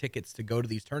buying tickets to go to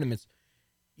these tournaments.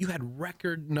 You had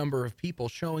record number of people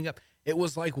showing up. It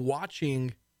was like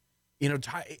watching,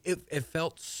 it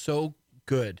felt so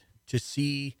good to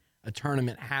see a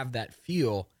tournament have that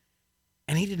feel,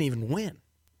 and he didn't even win.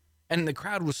 And the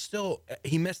crowd was still,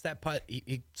 he missed that putt.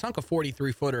 He sunk a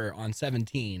 43-footer on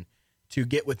 17 to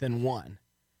get within one.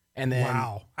 And then,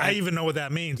 wow. I even know what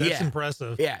that means. That's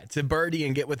impressive. Yeah, to birdie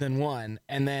and get within one.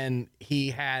 And then he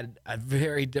had a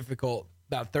very difficult,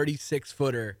 about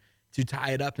 36-footer to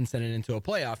tie it up and send it into a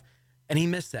playoff. And he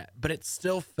missed that. But it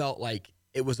still felt like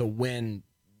it was a win,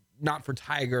 not for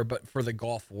Tiger, but for the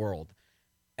golf world.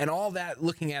 And all that,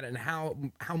 looking at it and how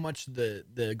much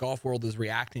the golf world is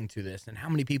reacting to this and how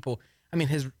many people, I mean,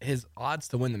 his odds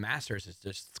to win the Masters is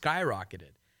just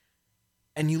skyrocketed.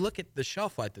 And you look at the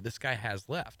shelf life that this guy has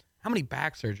left. how many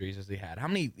back surgeries has he had? How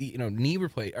many knee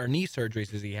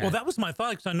surgeries has he had? Well, that was my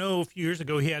thought, because I know a few years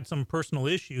ago he had some personal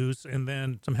issues and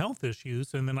then some health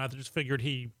issues, and then I just figured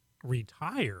he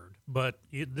retired. But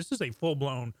this is a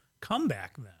full-blown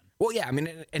comeback then. Well, yeah, I mean,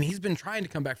 and he's been trying to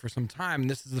come back for some time. And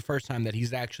this is the first time that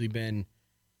he's actually been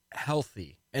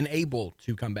healthy and able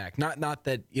to come back. Not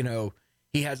that,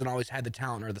 he hasn't always had the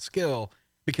talent or the skill,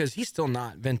 because he's still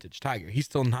not vintage Tiger. He's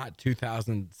still not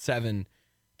 2007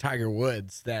 Tiger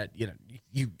Woods that,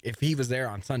 if he was there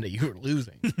on Sunday, you were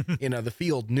losing. The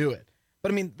field knew it.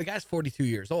 But, I mean, the guy's 42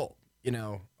 years old.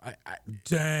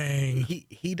 Dang.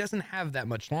 He doesn't have that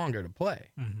much longer to play.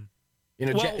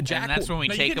 Mm-hmm. Jack, and that's when we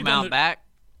now take him out back.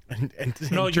 And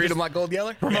treat him like Gold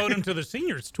Yeller? Promote him to the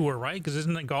seniors tour, right? Because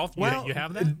isn't it golf? Well, you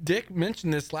have that? Dick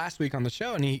mentioned this last week on the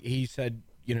show, and he said,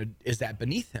 is that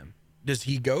beneath him? Does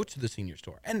he go to the seniors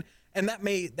tour? And that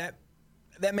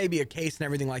may be a case and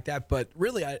everything like that, but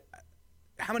really,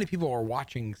 how many people are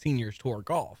watching seniors tour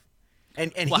golf?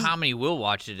 And how many will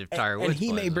watch it if Tiger Woods? And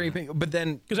he may bring people, but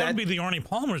then because that would be the Arnie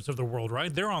Palmers of the world,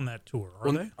 right? They're on that tour,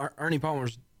 are they? Arnie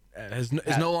Palmer's is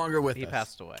no longer with us. He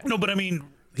passed away. No, but I mean,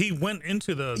 he went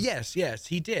into the. Yes,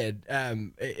 he did.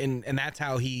 And that's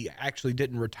how he actually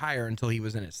didn't retire until he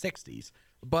was in his 60s.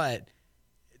 But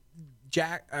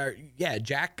Jack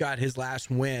got his last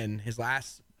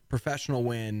professional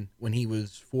win when he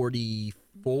was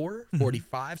 44,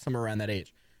 45, somewhere around that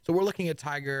age. So we're looking at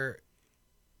Tiger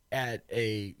at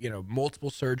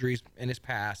multiple surgeries in his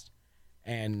past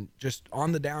and just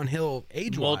on the downhill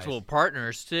age-wise. Multiple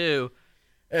partners, too.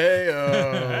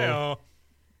 Hey-o.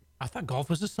 I thought golf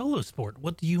was a solo sport.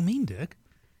 What do you mean, Dick?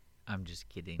 I'm just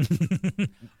kidding.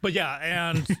 But yeah,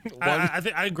 and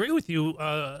I agree with you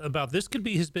about this could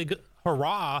be his big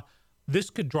hurrah. This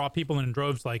could draw people in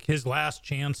droves, like his last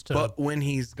chance to. But when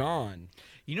he's gone,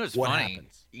 it's what funny.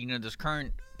 happens? This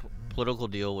current political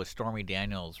deal with Stormy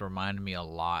Daniels reminded me a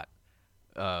lot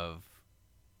of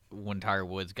when Tiger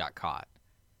Woods got caught.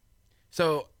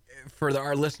 So, for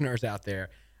our listeners out there,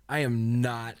 I am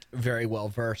not very well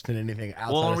versed in anything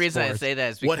outside Well, the of reason sports. I say that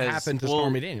is because what happened to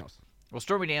Stormy Daniels? Well,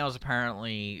 Stormy Daniels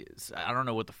apparently, I don't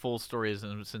know what the full story is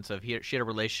in the sense of she had a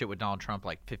relationship with Donald Trump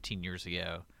like 15 years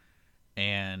ago.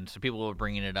 And so people were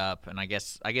bringing it up, and I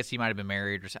guess he might have been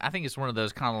married. I think it's one of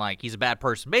those kind of like he's a bad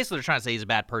person. Basically, they're trying to say he's a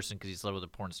bad person because he's lived with a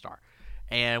porn star.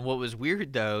 And what was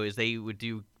weird, though, is they would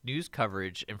do news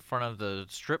coverage in front of the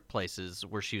strip places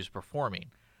where she was performing,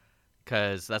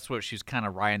 because that's what she was kind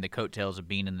of riding the coattails of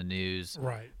being in the news.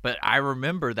 Right. But I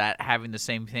remember that having the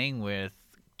same thing with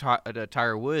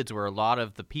Tiger Woods, where a lot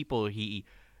of the people he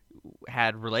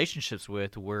had relationships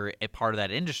with were a part of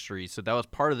that industry. So that was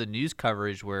part of the news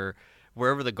coverage where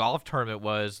wherever the golf tournament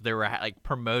was, they were like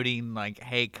promoting like,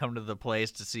 hey, come to the place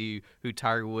to see who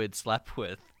Tiger Woods slept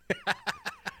with.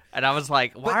 And I was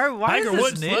like, why Tiger is this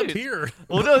Woods news? slept here.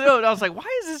 Well, no. And I was like,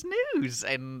 why is this news?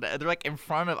 And they're like in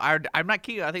front of, I'm not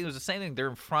kidding. I think it was the same thing. They're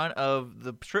in front of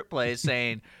the strip place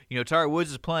saying, Tiger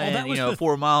Woods is playing,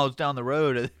 4 miles down the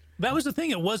road. That was the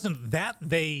thing. It wasn't that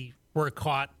they were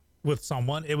caught with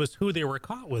someone. It was who they were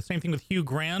caught with. Same thing with Hugh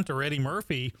Grant or Eddie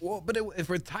Murphy. Well, but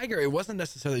with Tiger, it wasn't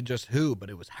necessarily just who, but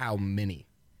it was how many.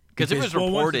 Because it was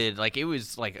reported, I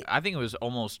think it was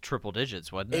almost triple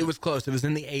digits, wasn't it? It was close. It was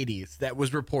in the 80s that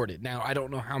was reported. Now, I don't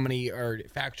know how many are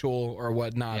factual or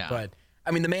whatnot, but,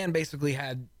 I mean, the man basically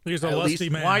had... He's a lusty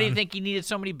man. Why do you think he needed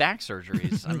so many back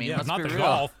surgeries? I mean, let's not be the real.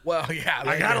 golf. Well, yeah.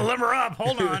 I got to limber up.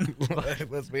 Hold on.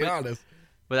 Let's be honest.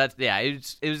 But that's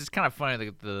it was just kind of funny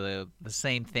the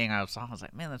same thing I saw. I was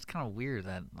like, man, that's kind of weird.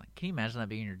 That can you imagine that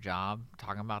being your job,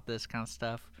 talking about this kind of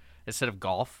stuff instead of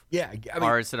golf? Yeah, I mean,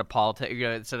 or instead of politics,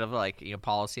 instead of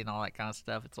policy and all that kind of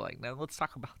stuff. It's like, no, let's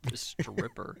talk about this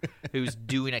stripper who's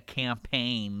doing a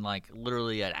campaign, like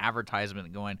literally an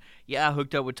advertisement, going, yeah, I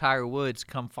hooked up with Tiger Woods.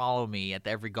 Come follow me at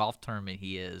every golf tournament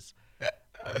he is.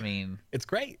 I mean, it's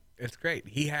great. It's great.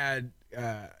 He had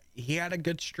a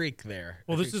good streak there.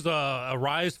 Well, this is a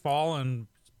rise, fall, and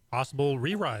possible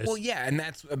re-rise. Well, yeah,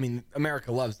 and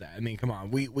America loves that. I mean, come on.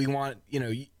 We want,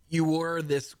 you were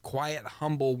this quiet,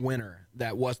 humble winner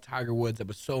that was Tiger Woods, that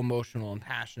was so emotional and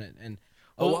passionate, and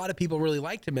a lot of people really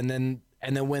liked him. And then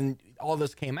when all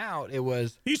this came out, it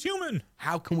was, he's human.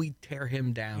 How can we tear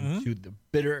him down to the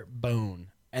bitter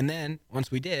bone? And then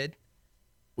once we did,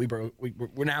 we're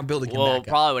now building him back up.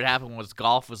 Probably what happened was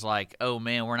golf was like, oh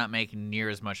man, we're not making near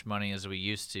as much money as we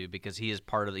used to because he is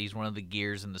he's one of the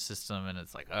gears in the system, and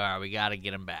it's like, all right, we got to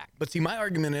get him back. But see, my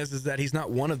argument is that he's not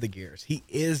one of the gears. He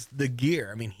is the gear.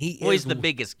 I mean, he's the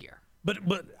biggest gear. But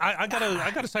I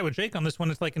gotta side with Jake on this one.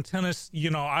 It's like in tennis,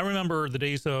 I remember the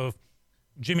days of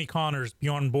Jimmy Connors,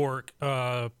 Bjorn Borg,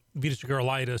 Vitas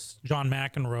Gerulaitis, John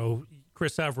McEnroe,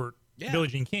 Chris Evert, Yeah. Billie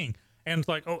Jean King. And it's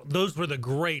like, oh, those were the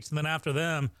greats. And then after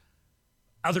them,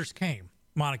 others came.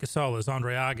 Monica Seles,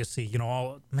 Andre Agassi,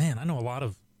 I know a lot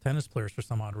of tennis players for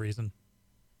some odd reason.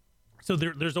 So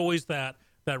there's always that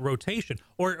rotation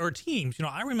or teams.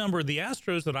 I remember the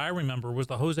Astros that I remember was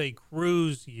the Jose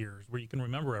Cruz years where you can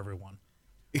remember everyone.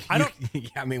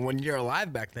 I mean, when you're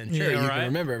alive back then, sure, Yeah, you right. can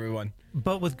remember everyone.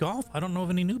 But with golf, I don't know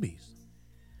of any newbies.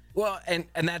 Well, and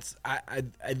that's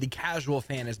the casual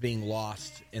fan is being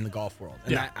lost in the golf world,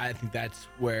 and Yeah. I think that's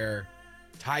where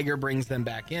Tiger brings them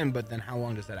back in. But then, how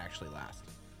long does that actually last?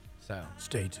 So,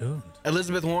 Stay tuned.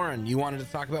 Elizabeth Warren, you wanted to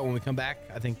talk about when we come back?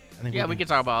 I think Yeah, we can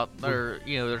talk about they're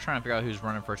trying to figure out who's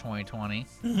running for 2020.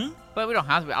 But we don't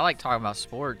have to. I like talking about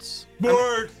sports.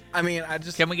 I mean, I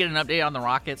just Can we get an update on the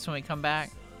Rockets when we come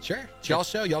back? sure. It's y'all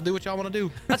show. Y'all do what y'all want to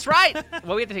do. That's right.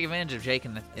 Well, we have to take advantage of Jake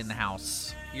in the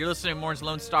house. You're listening to Morning's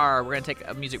Lone Star. We're gonna take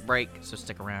a music break, so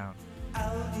stick around.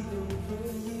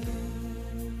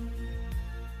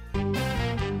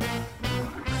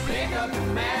 Pick up the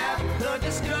map, the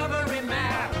Discovery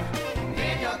map.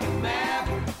 Pick up the map,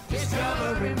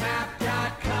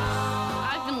 discoverymap.com.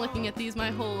 I've been looking at these my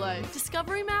whole life.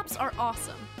 Discovery maps are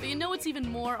awesome, but you know what's even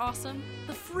more awesome?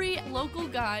 The free local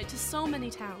guide to so many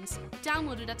towns.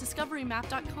 Download it at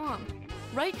discoverymap.com.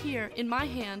 Right here in my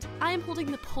hand, I am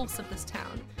holding the pulse of this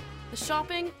town. The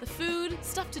shopping, the food,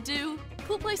 stuff to do,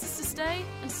 cool places to stay,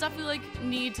 and stuff we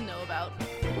need to know about.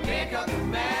 Pick up the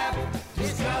map,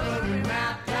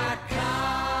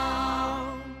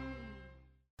 discoverymap.com.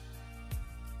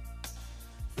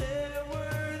 There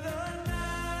were the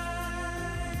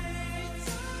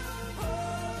nights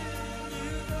holding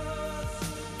you close.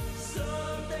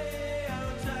 Someday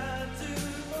I'll try to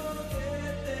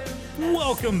forget them.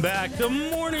 Welcome back to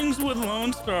Mornings with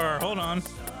Lone Star. Hold on.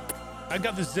 I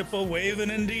got the Zippo waving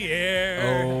in the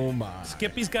air. Oh my!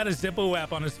 Skippy's got a Zippo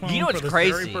app on his phone You know for what's this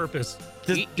crazy? very purpose.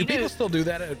 Do You know- people still do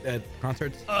that at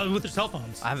concerts? With their cell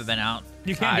phones. I haven't been out.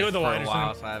 You can't do it with the for a lighters.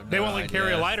 while, so I have They no won't let you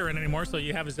carry a idea. lighter in anymore, so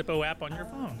you have a Zippo app on your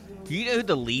phone. Do you know who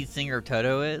the lead singer of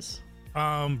Toto is?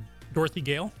 Dorothy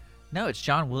Gale, No, it's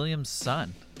John Williams'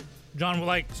 son. John,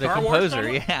 like The Star Wars. composer, Star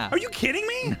Wars? yeah. Are you kidding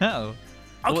me? No.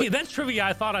 Okay, Well- that's trivia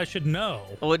I thought I should know.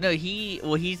 Well, no,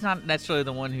 he's not necessarily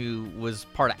the one who was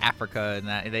part of Africa, and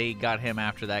that they got him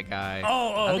after that guy.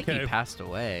 Oh, I think okay. he passed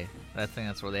away. I think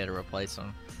that's where they had to replace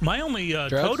him. My only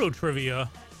Drugs? Toto trivia,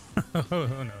 who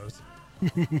knows?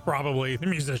 Probably the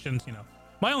musicians,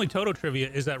 My only Toto trivia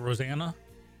is that Rosanna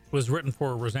was written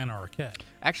for Rosanna Arquette.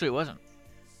 Actually, it wasn't.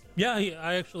 Yeah,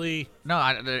 I actually.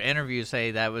 No, the interviews say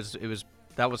that was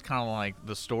kind of like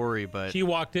the story, but She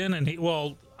walked in and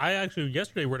I actually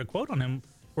yesterday read a quote on him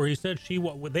where he said he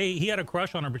had a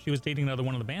crush on her, but she was dating another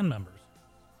one of the band members.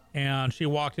 And she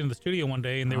walked into the studio one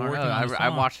day and they I were don't working know. on the I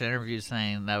song. watched an interview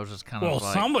saying that was just kind Well, of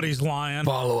like somebody's lying.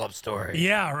 Follow-up story.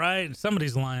 Yeah, right.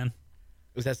 Somebody's lying.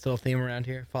 Was that still a theme around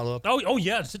here? Follow-up. Oh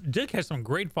yeah. Dick had some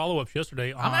great follow-ups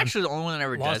yesterday. I'm actually the only one that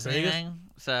ever Las does Vegas? anything.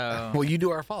 So Well, you do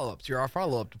our follow-ups. You're our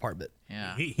follow-up department.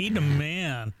 yeah. he the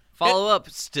man. Follow up,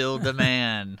 still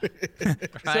demand.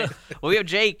 Right. Well, we have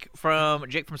Jake from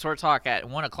Sports Talk at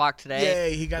 1:00 today.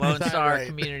 Yay, he got Lone the time Star right.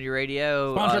 Community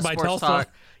Radio. Sponsored by Sports Telstra. Talk.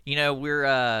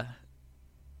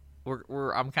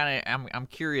 I'm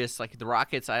curious. Like the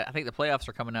Rockets, I think the playoffs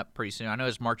are coming up pretty soon. I know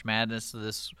it's March Madness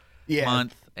this Yeah.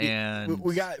 month, and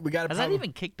we got a has that problem.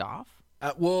 even kicked off?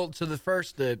 Well, so the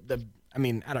first, I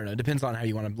mean, I don't know. It depends on how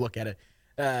you want to look at it.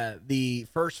 The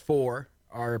first four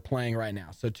are playing right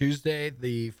now. So Tuesday,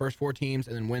 the first four teams,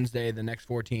 and then Wednesday, the next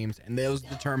four teams, and those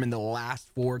determine the last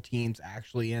four teams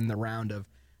actually in the round of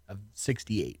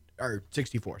 68 or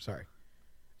 64. Sorry.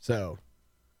 So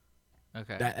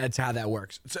Okay. that's how that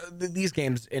works. So these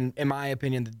games, in my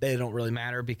opinion, they don't really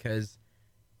matter because,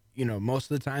 most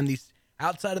of the time these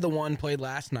outside of the one played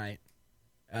last night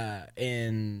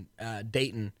in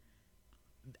Dayton.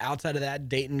 Outside of that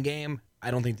Dayton game,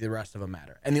 I don't think the rest of them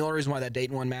matter. And the only reason why that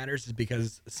Dayton one matters is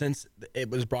because since it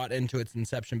was brought into its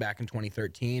inception back in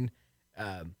 2013,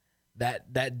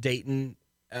 that Dayton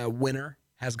winner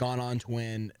has gone on to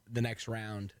win the next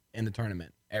round in the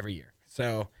tournament every year.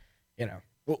 So,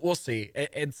 we'll see.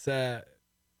 It's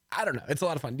I don't know. It's a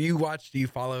lot of fun. Do you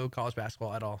follow college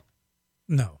basketball at all?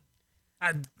 No.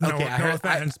 No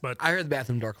offense, but I heard the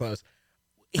bathroom door close.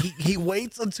 He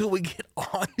waits until we get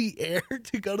on the air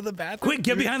to go to the bathroom. quick,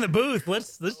 get behind the booth.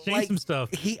 Let's change some stuff.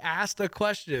 He asked a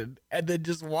question and then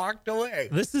just walked away.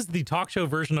 This is the talk show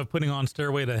version of putting on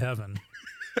Stairway to Heaven.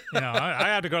 I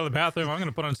have to go to the bathroom. I'm going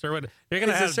to put on Stairway. You're going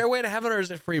to Is have it Stairway to Heaven or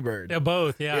is it Freebird? yeah,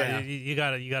 both. Yeah,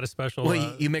 Yeah. You got a special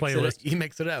Well, you mix playlist. it. You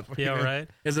mix it up. Yeah, right.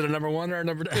 Is it a number 1 or a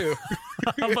number 2?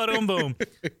 Boom, boom.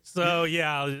 So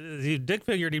yeah, Dick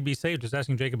figured he'd be safe just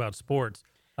asking Jake about sports.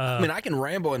 I mean, I can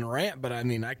ramble and rant, but I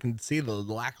mean, I can see the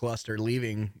lackluster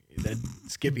leaving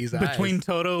Skippy's eyes. Between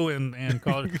Toto and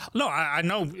college. No, I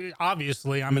know.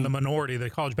 Obviously, I'm in the minority. The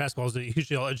college basketball is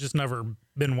usually it's just never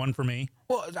been one for me.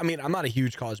 Well, I mean, I'm not a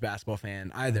huge college basketball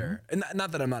fan either, Mm-hmm. and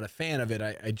not that I'm not a fan of it.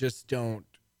 I just don't.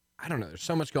 I don't know. There's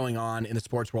so much going on in the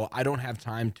sports world. I don't have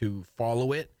time to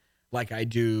follow it like I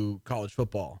do college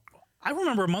football. I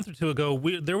remember a month or two ago,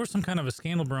 there was some kind of a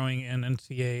scandal brewing in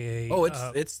NCAA. Oh,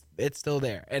 it's still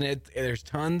there, and there's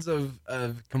tons of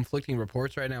conflicting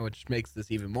reports right now, which makes this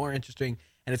even more interesting.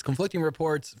 And it's conflicting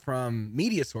reports from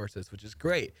media sources, which is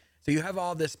great. So you have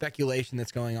all this speculation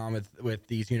that's going on with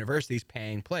these universities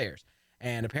paying players,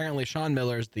 and apparently Sean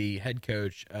Miller's the head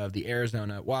coach of the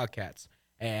Arizona Wildcats,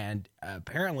 and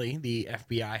apparently the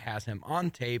FBI has him on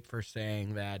tape for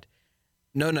saying that,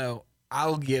 no,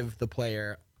 I'll give the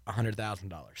player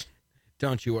 $100,000.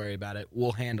 Don't you worry about it.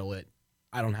 We'll handle it.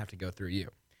 I don't have to go through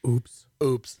you. Oops,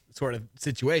 sort of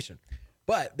situation.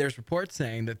 But there's reports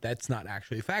saying that that's not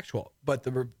actually factual. But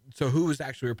so who is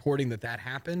actually reporting that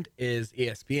happened is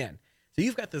ESPN. So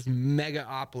you've got this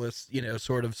megaopolis,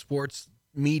 sort of sports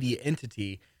media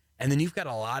entity, and then you've got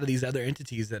a lot of these other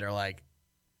entities that are like,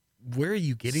 where are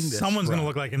you getting this Someone's from? going to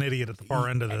look like an idiot at the far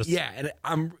end of this. Yeah,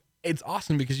 and it's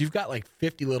awesome because you've got like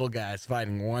 50 little guys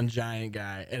fighting one giant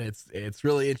guy, and it's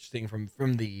really interesting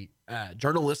from the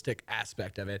journalistic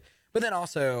aspect of it. But then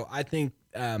also, I think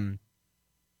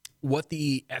what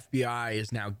the FBI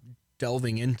is now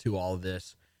delving into all of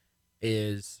this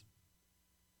is,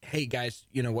 hey guys,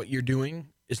 what you're doing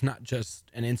is not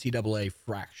just an NCAA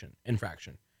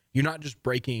infraction. You're not just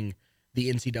breaking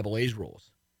the NCAA's rules.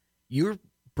 You're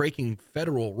breaking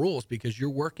federal rules because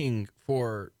you're working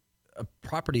for a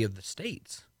property of the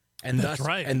states, and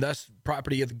thus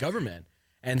property of the government.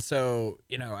 And so,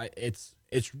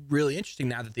 it's really interesting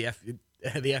now that the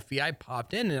FBI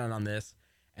popped in on this,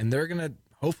 and they're gonna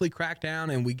hopefully crack down,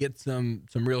 and we get some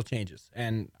real changes.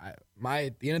 And at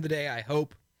the end of the day, I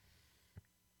hope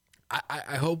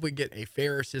we get a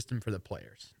fairer system for the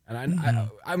players. And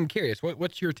I'm curious,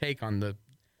 what's your take on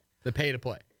the pay to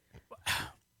play?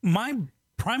 My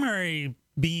primary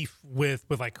beef with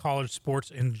like college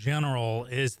sports in general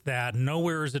is that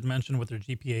nowhere is it mentioned what their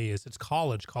GPA is. It's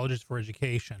college. College is for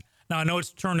education. Now, I know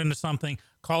it's turned into something.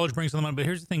 College brings them money, but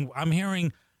here's the thing. I'm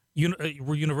hearing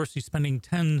universities spending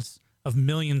tens of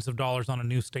millions of dollars on a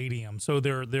new stadium. So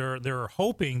they're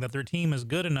hoping that their team is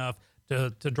good enough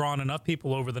to draw in enough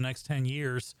people over the next 10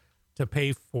 years to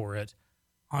pay for it.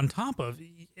 On top of,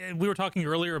 we were talking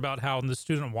earlier about how in the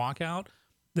student walkout,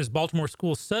 this Baltimore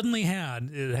school suddenly had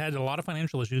a lot of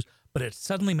financial issues, but it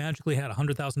suddenly magically had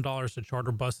 $100,000 to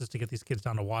charter buses to get these kids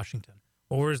down to Washington.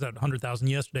 Well, where's that $100,000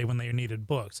 yesterday when they needed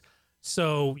books?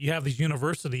 So you have these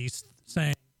universities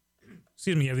saying,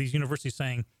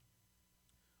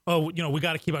 oh, we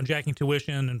got to keep on jacking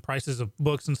tuition and prices of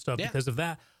books and stuff because of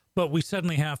that. But we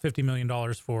suddenly have $50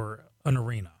 million for an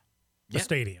arena, a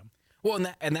stadium. Well,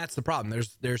 and that's the problem.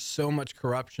 There's so much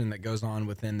corruption that goes on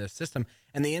within this system.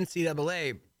 And the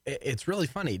NCAA, it's really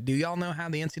funny. Do y'all know how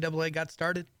the NCAA got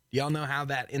started? Do y'all know how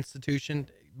that institution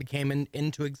became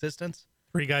into existence?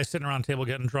 3 guys sitting around a table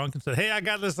getting drunk and said, hey, I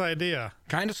got this idea.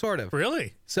 Kind of, sort of.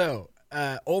 Really? So,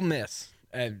 Ole Miss.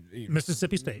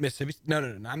 Mississippi State. No,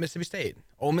 not Mississippi State.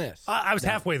 Ole Miss. I was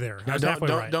halfway there.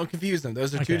 Don't confuse them.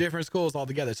 Those are two different schools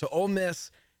altogether. So Ole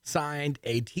Miss signed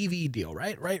a TV deal,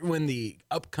 right when the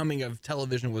upcoming of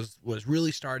television was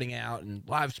really starting out and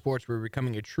live sports were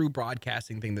becoming a true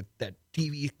broadcasting thing that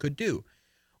TV could do.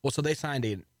 Well, so they signed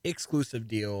an exclusive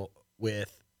deal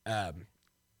with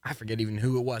I forget even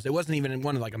who it was. It wasn't even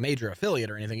one of like a major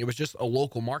affiliate or anything. It was just a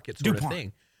local market sort of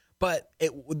thing. But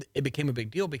it became a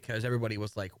big deal because everybody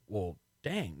was like, well,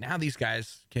 dang, now these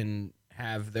guys can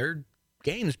have their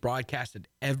games broadcasted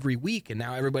every week, and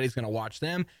now everybody's going to watch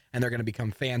them, and they're going to become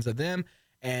fans of them.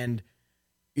 And,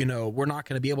 we're not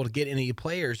going to be able to get any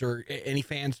players or any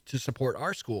fans to support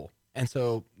our school. And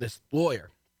so this lawyer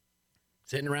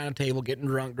sitting around a table, getting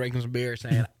drunk, drinking some beer,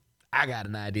 saying, I got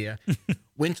an idea,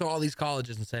 went to all these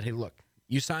colleges and said, hey, look,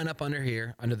 you sign up under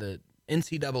the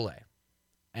NCAA,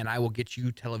 and I will get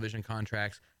you television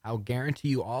contracts. I will guarantee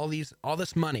you all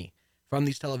this money from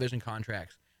these television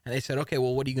contracts. And they said, okay,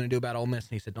 well, what are you going to do about Ole Miss?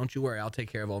 And he said, don't you worry, I'll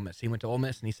take care of Ole Miss. He went to Ole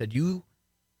Miss and he said, you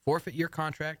forfeit your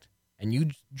contract and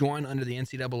you join under the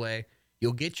NCAA.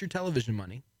 You'll get your television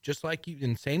money, just like you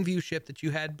in same viewership that you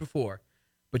had before,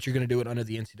 but you're going to do it under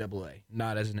the NCAA,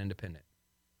 not as an independent.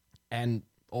 And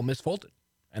Ole Miss folded,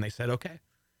 and they said, okay.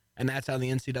 And that's how the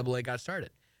NCAA got started.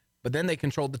 But then they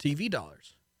controlled the TV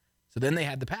dollars. So then they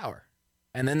had the power.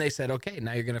 And then they said, okay,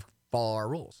 now you're going to follow our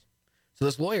rules. So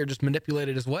this lawyer just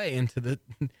manipulated his way into the...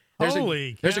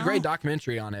 There's a great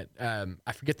documentary on it.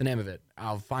 I forget the name of it.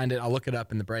 I'll find it. I'll look it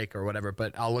up in the break or whatever,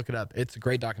 but I'll look it up. It's a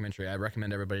great documentary. I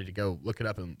recommend everybody to go look it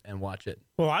up and watch it.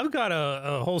 Well, I've got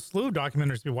a whole slew of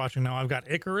documentaries to be watching now. I've got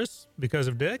Icarus because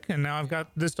of Dick, and now I've got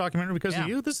this documentary because of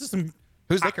you. This is some...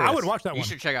 Who's Icarus? I would watch that one. You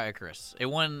should check out Icarus. It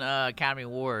won Academy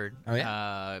Award. Oh,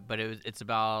 yeah? But it's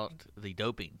about the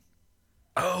doping.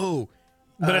 Oh...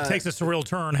 But it takes a surreal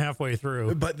turn halfway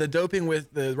through. But the doping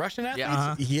with the Russian athletes? Yeah.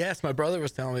 Uh-huh. Yes, my brother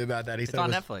was telling me about that. He It's said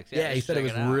on it was, Netflix. Yeah, he said it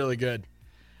was really good.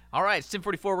 All right, it's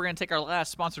 10:44. We're going to take our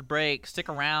last sponsored break. Stick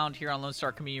around here on Lone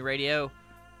Star Community Radio,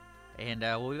 and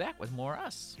we'll be back with more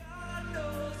Us.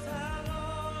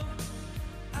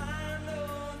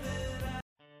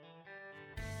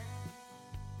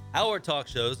 Our talk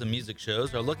shows and music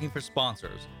shows are looking for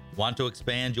sponsors. Want to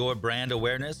expand your brand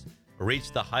awareness?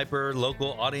 Reach the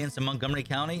hyper-local audience in Montgomery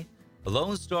County?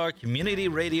 Lone Star Community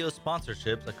Radio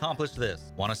sponsorships accomplish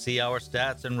this. Want to see our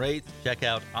stats and rates? Check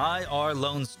out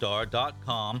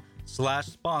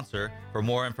irlonestar.com/sponsor for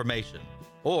more information.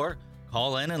 Or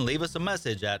call in and leave us a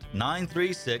message at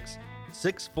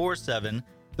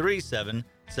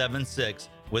 936-647-3776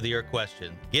 with your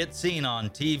question. Get seen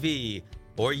on TV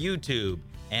or YouTube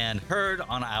and heard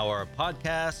on our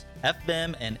podcast,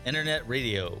 FM, and internet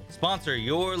radio. Sponsor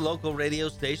your local radio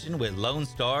station with Lone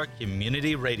Star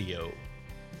Community Radio.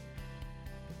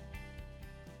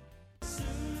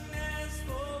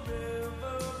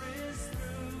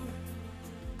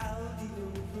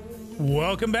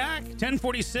 Welcome back.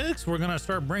 10:46. We're going to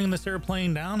start bringing this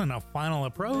airplane down in a final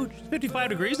approach. 55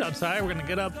 degrees outside. We're going to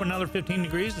get up for another 15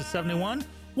 degrees to 71.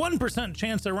 1%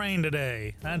 chance of rain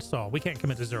today. That's all. We can't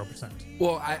commit to 0%.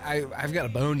 Well, I've got a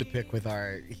bone to pick with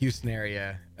our Houston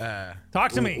area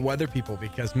Talk to me. weather people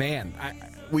because, man,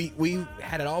 we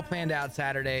had it all planned out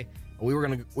Saturday. We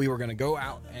were gonna go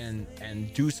out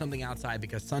and do something outside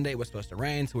because Sunday was supposed to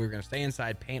rain, so we were gonna stay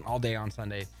inside, paint all day on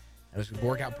Sunday, and it was gonna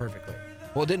work out perfectly.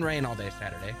 Well, it didn't rain all day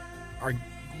Saturday.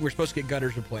 We're supposed to get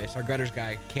gutters replaced. Our gutters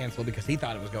guy canceled because he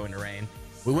thought it was going to rain.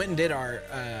 We went and did our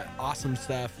awesome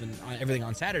stuff and everything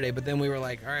on Saturday, but then we were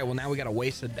like, all right, well, now we got to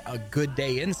waste a good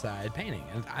day inside painting.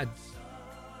 And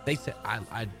they said,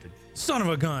 Son of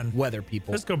a gun. Weather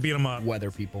people. Let's go beat them up.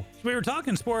 Weather people. So we were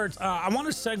talking sports. I want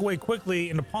to segue quickly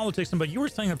into politics, but you were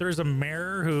saying that there's a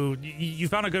mayor who you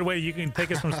found a good way you can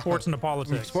take us from sports into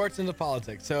politics. Sports into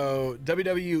politics. So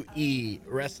WWE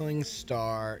wrestling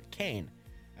star Kane.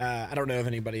 I don't know if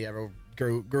anybody ever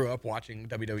grew up watching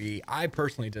WWE. I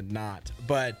personally did not,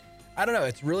 but I don't know.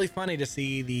 It's really funny to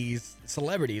see these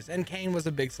celebrities, and Kane was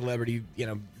a big celebrity,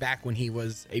 back when he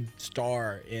was a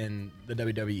star in the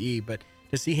WWE, but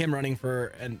to see him running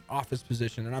for an office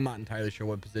position, and I'm not entirely sure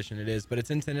what position it is, but it's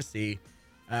in Tennessee,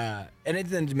 and it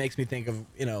then makes me think of,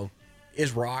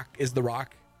 is The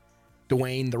Rock,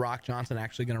 Dwayne The Rock Johnson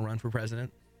actually going to run for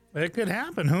president? It could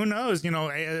happen. Who knows?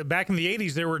 Back in the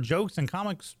 80s, there were jokes in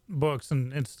comics books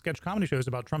and sketch comedy shows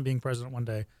about Trump being president one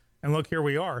day. And look, here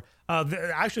we are.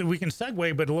 Actually, we can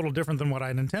segue, but a little different than what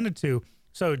I'd intended to.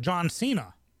 So John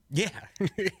Cena. Yeah.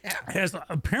 Has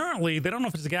apparently, they don't know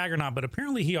if it's a gag or not, but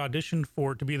apparently he auditioned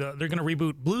they're going to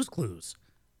reboot Blue's Clues.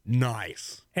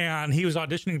 Nice. And he was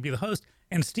auditioning to be the host.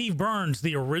 And Steve Burns,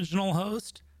 the original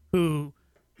host, who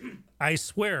I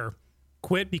swear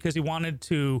quit because he wanted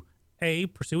to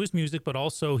pursue his music, but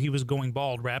also he was going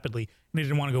bald rapidly and he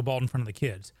didn't want to go bald in front of the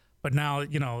kids. But now,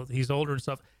 he's older and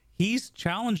stuff. He's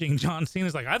challenging John Cena.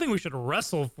 He's like, I think we should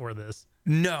wrestle for this.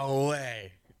 No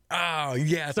way. Oh,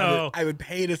 yes. So, I would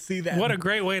pay to see that. What a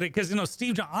great way to, because,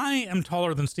 I am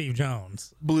taller than Steve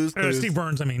Jones. Blue's Clues. Steve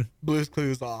Burns, I mean. Blue's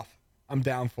Clues off. I'm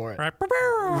down for it. Right.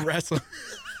 Wrestle.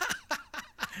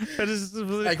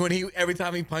 Like when every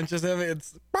time he punches him,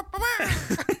 it's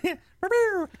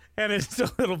and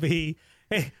it'll be,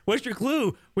 hey, what's your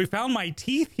clue? We found my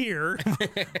teeth here,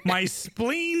 my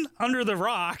spleen under the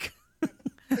rock.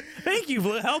 Thank you,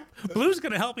 Blue. Blue's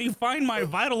going to help me find my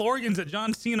vital organs that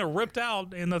John Cena ripped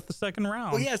out in the second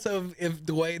round. Well, yeah. So if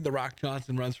Dwayne The Rock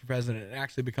Johnson runs for president and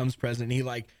actually becomes president,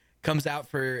 he comes out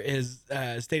for his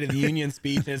State of the Union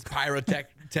speech and his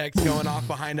pyrotechnics going off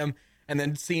behind him. And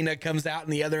then Cena comes out in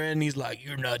the other end. And he's like,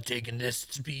 "You're not taking this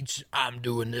speech. I'm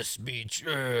doing this speech."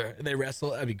 And they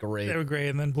wrestle. That'd be great. That would be great.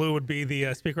 And then Blue would be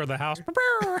the Speaker of the House.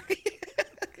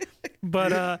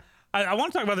 But I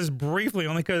want to talk about this briefly,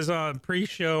 only because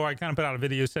pre-show I kind of put out a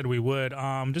video, said we would.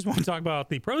 Just want to talk about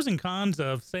the pros and cons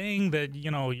of saying that,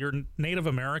 you know, you're Native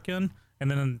American and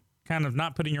then kind of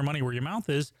not putting your money where your mouth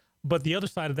is. But the other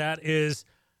side of that is,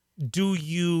 do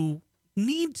you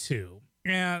need to?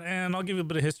 And I'll give you a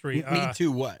bit of history. Need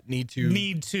to what?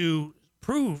 Need to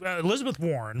prove Elizabeth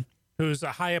Warren, who's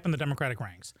high up in the Democratic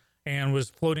ranks and was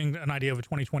floating an idea of a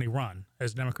 2020 run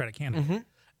as a Democratic candidate,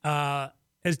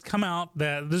 has come out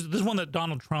that this is one that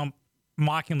Donald Trump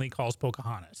mockingly calls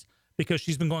Pocahontas, because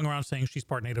she's been going around saying she's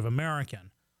part Native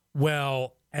American.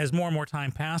 Well, as more and more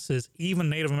time passes, even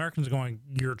Native Americans are going,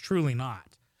 you're truly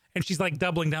not. And she's like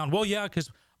doubling down. Well, yeah, because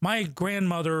my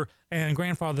grandmother and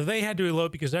grandfather, they had to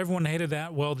elope because everyone hated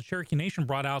that. Well, the Cherokee Nation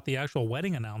brought out the actual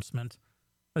wedding announcement.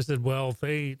 I said, well, if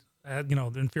they had,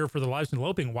 in fear for their lives in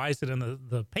eloping, why is it in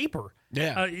the paper?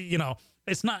 Yeah.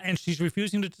 It's not. And she's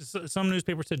refusing to. Some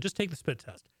newspaper said, just take the spit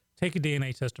test. Take a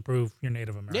DNA test to prove you're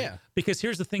Native American. Yeah. Because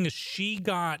here's the thing is she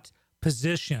got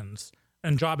positions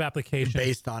and job applications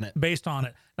based on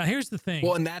it. Now, here's the thing.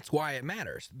 Well, and that's why it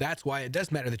matters. That's why it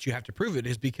does matter that you have to prove it,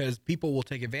 is because people will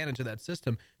take advantage of that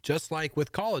system, just like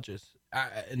with colleges.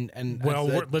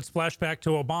 Let's flash back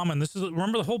to Obama. And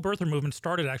remember, the whole birther movement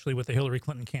started actually with the Hillary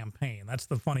Clinton campaign. That's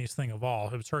the funniest thing of all.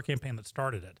 It was her campaign that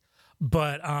started it.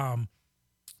 But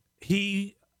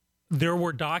there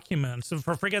were documents.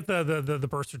 Forget the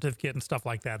birth certificate and stuff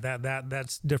like that.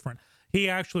 That's different. He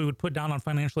actually would put down on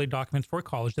financial aid documents for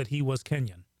college that he was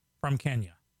Kenyan, from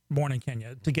Kenya, born in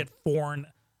Kenya, to get foreign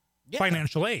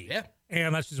financial aid. Yeah.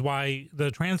 And that's just why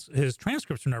his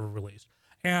transcripts were never released.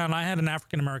 And I had an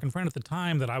African-American friend at the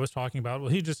time that I was talking about, well,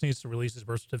 he just needs to release his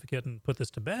birth certificate and put this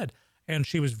to bed. And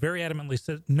she was very adamantly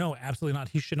said, no, absolutely not.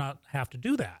 He should not have to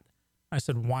do that. I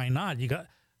said, why not? You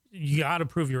got to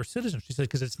prove you're a citizen. She said,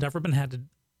 because it's never been had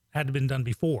to been done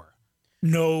before.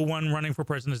 No one running for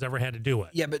president has ever had to do it.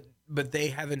 Yeah, but they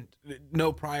haven't.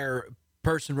 No prior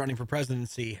person running for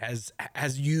presidency has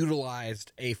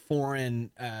utilized a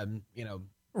foreign,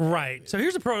 Right. So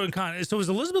here's a pro and con. So is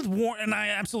Elizabeth Warren, and I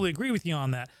absolutely agree with you on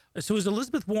that. So is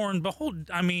Elizabeth Warren,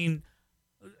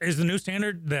 is the new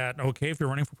standard that, okay, if you're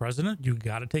running for president, you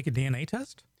got to take a DNA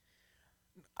test?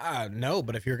 No,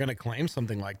 but if you're going to claim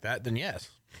something like that, then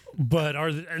yes. But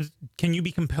can you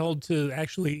be compelled to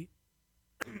actually,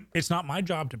 it's not my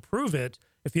job to prove it.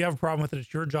 If you have a problem with it,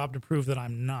 it's your job to prove that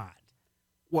I'm not.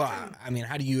 Well, I mean,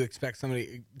 how do you expect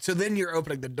somebody? So then you're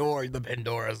opening the door, the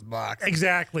Pandora's box.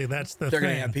 Exactly, that's the They're thing.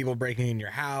 going to have people breaking in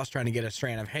your house, trying to get a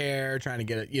strand of hair, trying to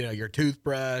get your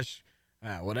toothbrush,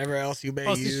 whatever else you may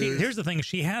use. Here's the thing: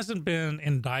 she hasn't been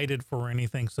indicted for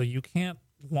anything, so you can't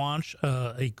launch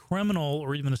a criminal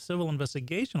or even a civil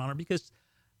investigation on her because,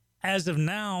 as of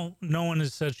now, no one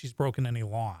has said she's broken any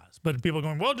laws. But people are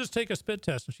going, well, just take a spit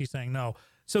test, and she's saying no.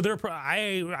 So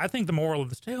I think the moral of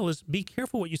this tale is be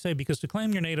careful what you say, because to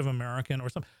claim you're Native American or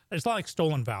something, it's like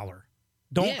stolen valor.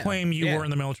 Don't claim you were in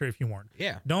the military if you weren't.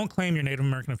 Yeah. Don't claim you're Native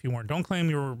American if you weren't. Don't claim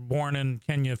you were born in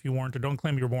Kenya if you weren't, or don't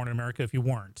claim you were born in America if you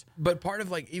weren't. But part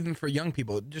of, like, even for young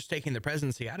people, just taking the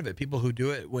presidency out of it, people who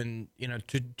do it when,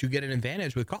 to get an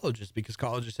advantage with colleges, because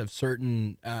colleges have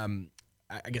certain, I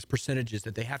guess, percentages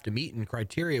that they have to meet and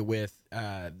criteria with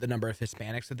the number of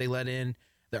Hispanics that they let in,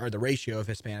 or the ratio of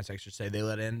Hispanics, I should say, they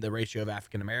let in, the ratio of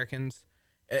African Americans.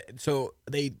 So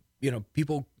they,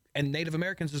 people, and Native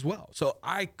Americans as well. So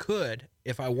I could,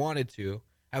 if I wanted to,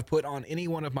 have put on any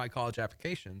one of my college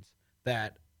applications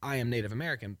that I am Native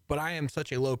American, but I am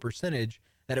such a low percentage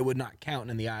that it would not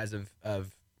count in the eyes of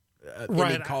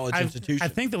any college institution. I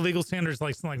think the legal standard is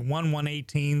like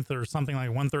 1/118th or something, like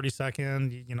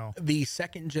 1/32. The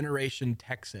second generation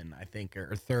Texan, I think,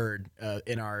 or third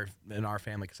in our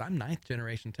family, because I'm 9th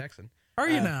generation Texan. Are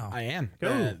you now? I am.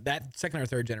 That second or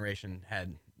third generation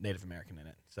had Native American in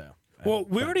it. So. Well,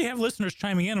 we already have listeners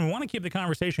chiming in, and we want to keep the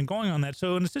conversation going on that.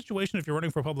 So in a situation, if you're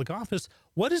running for public office,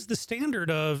 what is the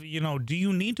standard of, do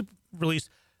you need to release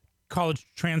college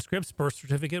transcripts, birth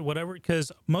certificate, whatever?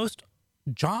 Because most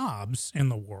jobs in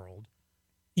the world,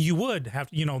 you would have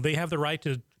to, they have the right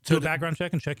to do a background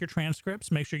check and check your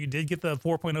transcripts, make sure you did get the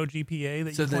 4.0 GPA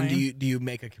that you claimed. So then do you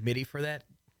make a committee for that?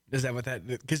 Is that what that,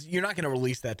 because you're not going to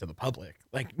release that to the public.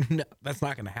 Like, no, that's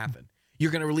not going to happen. You're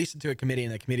going to release it to a committee,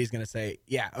 and the committee is going to say,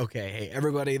 yeah, okay, hey,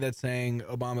 everybody that's saying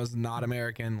Obama's not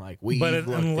American,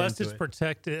 unless it's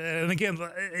protected, and again,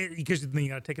 because you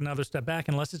got to take another step back,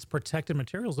 unless it's protected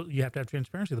materials, you have to have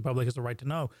transparency. The public has the right to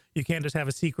know. You can't just have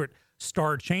a secret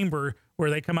star chamber where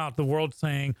they come out to the world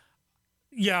saying,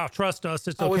 yeah, trust us,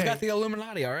 it's okay. We've got the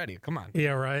Illuminati already. Come on.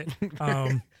 Yeah, right.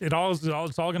 It's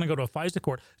all going to go to a FISA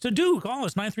court. So do call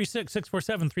us,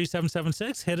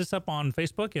 936-647-3776. Hit us up on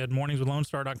Facebook at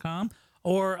morningswithlonestar.com.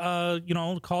 or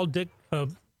call Dick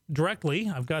directly.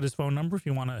 I've got his phone number if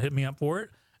you want to hit me up for it.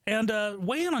 And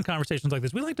weigh in on conversations like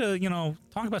this. We like to,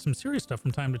 talk about some serious stuff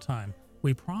from time to time.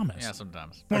 We promise. Yeah,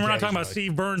 sometimes. When we're not talking about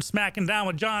Steve Burns smacking down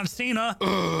with John Cena.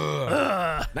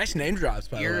 Nice name drops,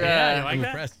 by the way. Yeah, you like I'm that?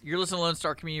 impressed. You're listening to Lone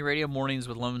Star Community Radio, Mornings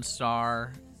with Lone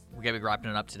Star. We're going to be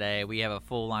wrapping it up today. We have a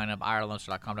full lineup,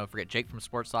 irlonestar.com. Don't forget, Jake from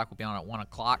Sports Talk will be on at 1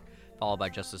 o'clock, followed by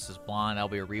Justice is Blonde. That'll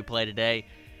be a replay today.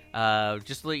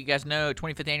 Just to let you guys know,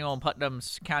 25th Annual in Putnam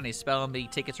County Spelling Bee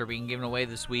tickets are being given away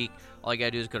this week. All you got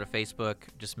to do is go to Facebook,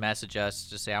 just message us,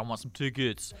 just say, I want some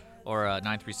tickets, or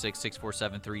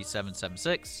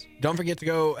 936-647-3776. Don't forget to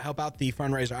go help out the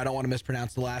fundraiser. I don't want to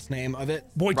mispronounce the last name of it.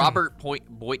 Robert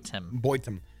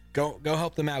Boytum. Go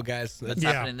help them out, guys. That's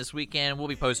happening this weekend. We'll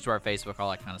be posted to our Facebook, all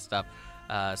that kind of stuff.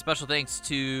 Special thanks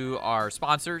to our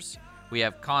sponsors. We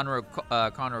have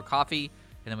Conroe Coffee,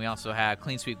 and then we also have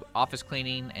Clean Sweep Office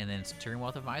Cleaning, and then Centurion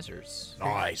Wealth Advisors.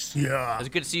 Nice. Yeah. It's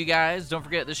good to see you guys. Don't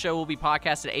forget, the show will be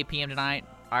podcasted at 8 p.m. tonight.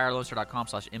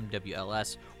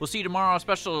 irlonestar.com/MWLS. We'll see you tomorrow.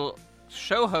 Special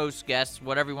show host, guest,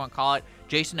 whatever you want to call it,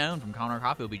 Jason Owen from Conroe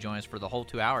Coffee will be joining us for the whole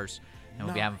 2 hours. And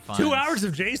we'll be having fun. 2 hours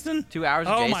of Jason? 2 hours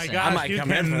of Oh Jason. my gosh, I might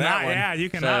come in for that one. Yeah, you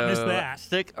cannot miss that.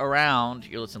 Stick around.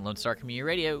 You're listening to Lone Star Community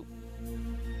Radio.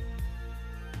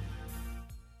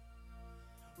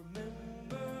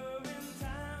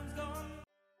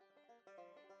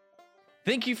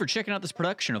 Thank you for checking out this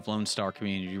production of Lone Star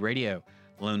Community Radio.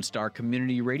 Lone Star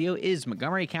Community Radio is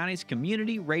Montgomery County's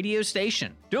community radio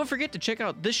station. Don't forget to check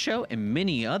out this show and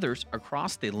many others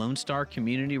across the Lone Star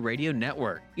Community Radio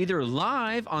Network, either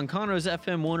live on Conroe's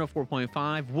FM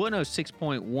 104.5,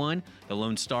 106.1, the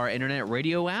Lone Star Internet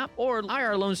Radio app, or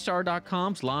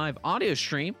irlonestar.com's live audio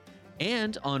stream,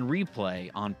 and on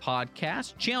replay on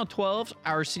podcast, Channel 12's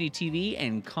Our City TV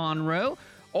in Conroe,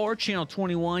 or Channel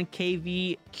 21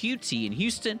 KVQT in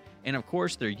Houston, and of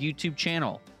course their YouTube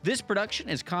channel. This production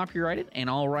is copyrighted and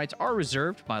all rights are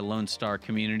reserved by Lone Star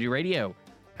Community Radio.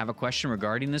 Have a question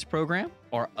regarding this program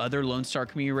or other Lone Star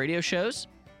Community Radio shows?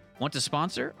 Want to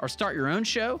sponsor or start your own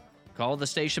show? Call the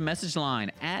station message line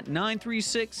at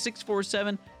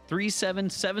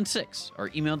 936-647-3776 or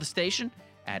email the station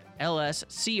at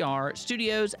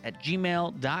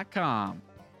lscrstudios@gmail.com.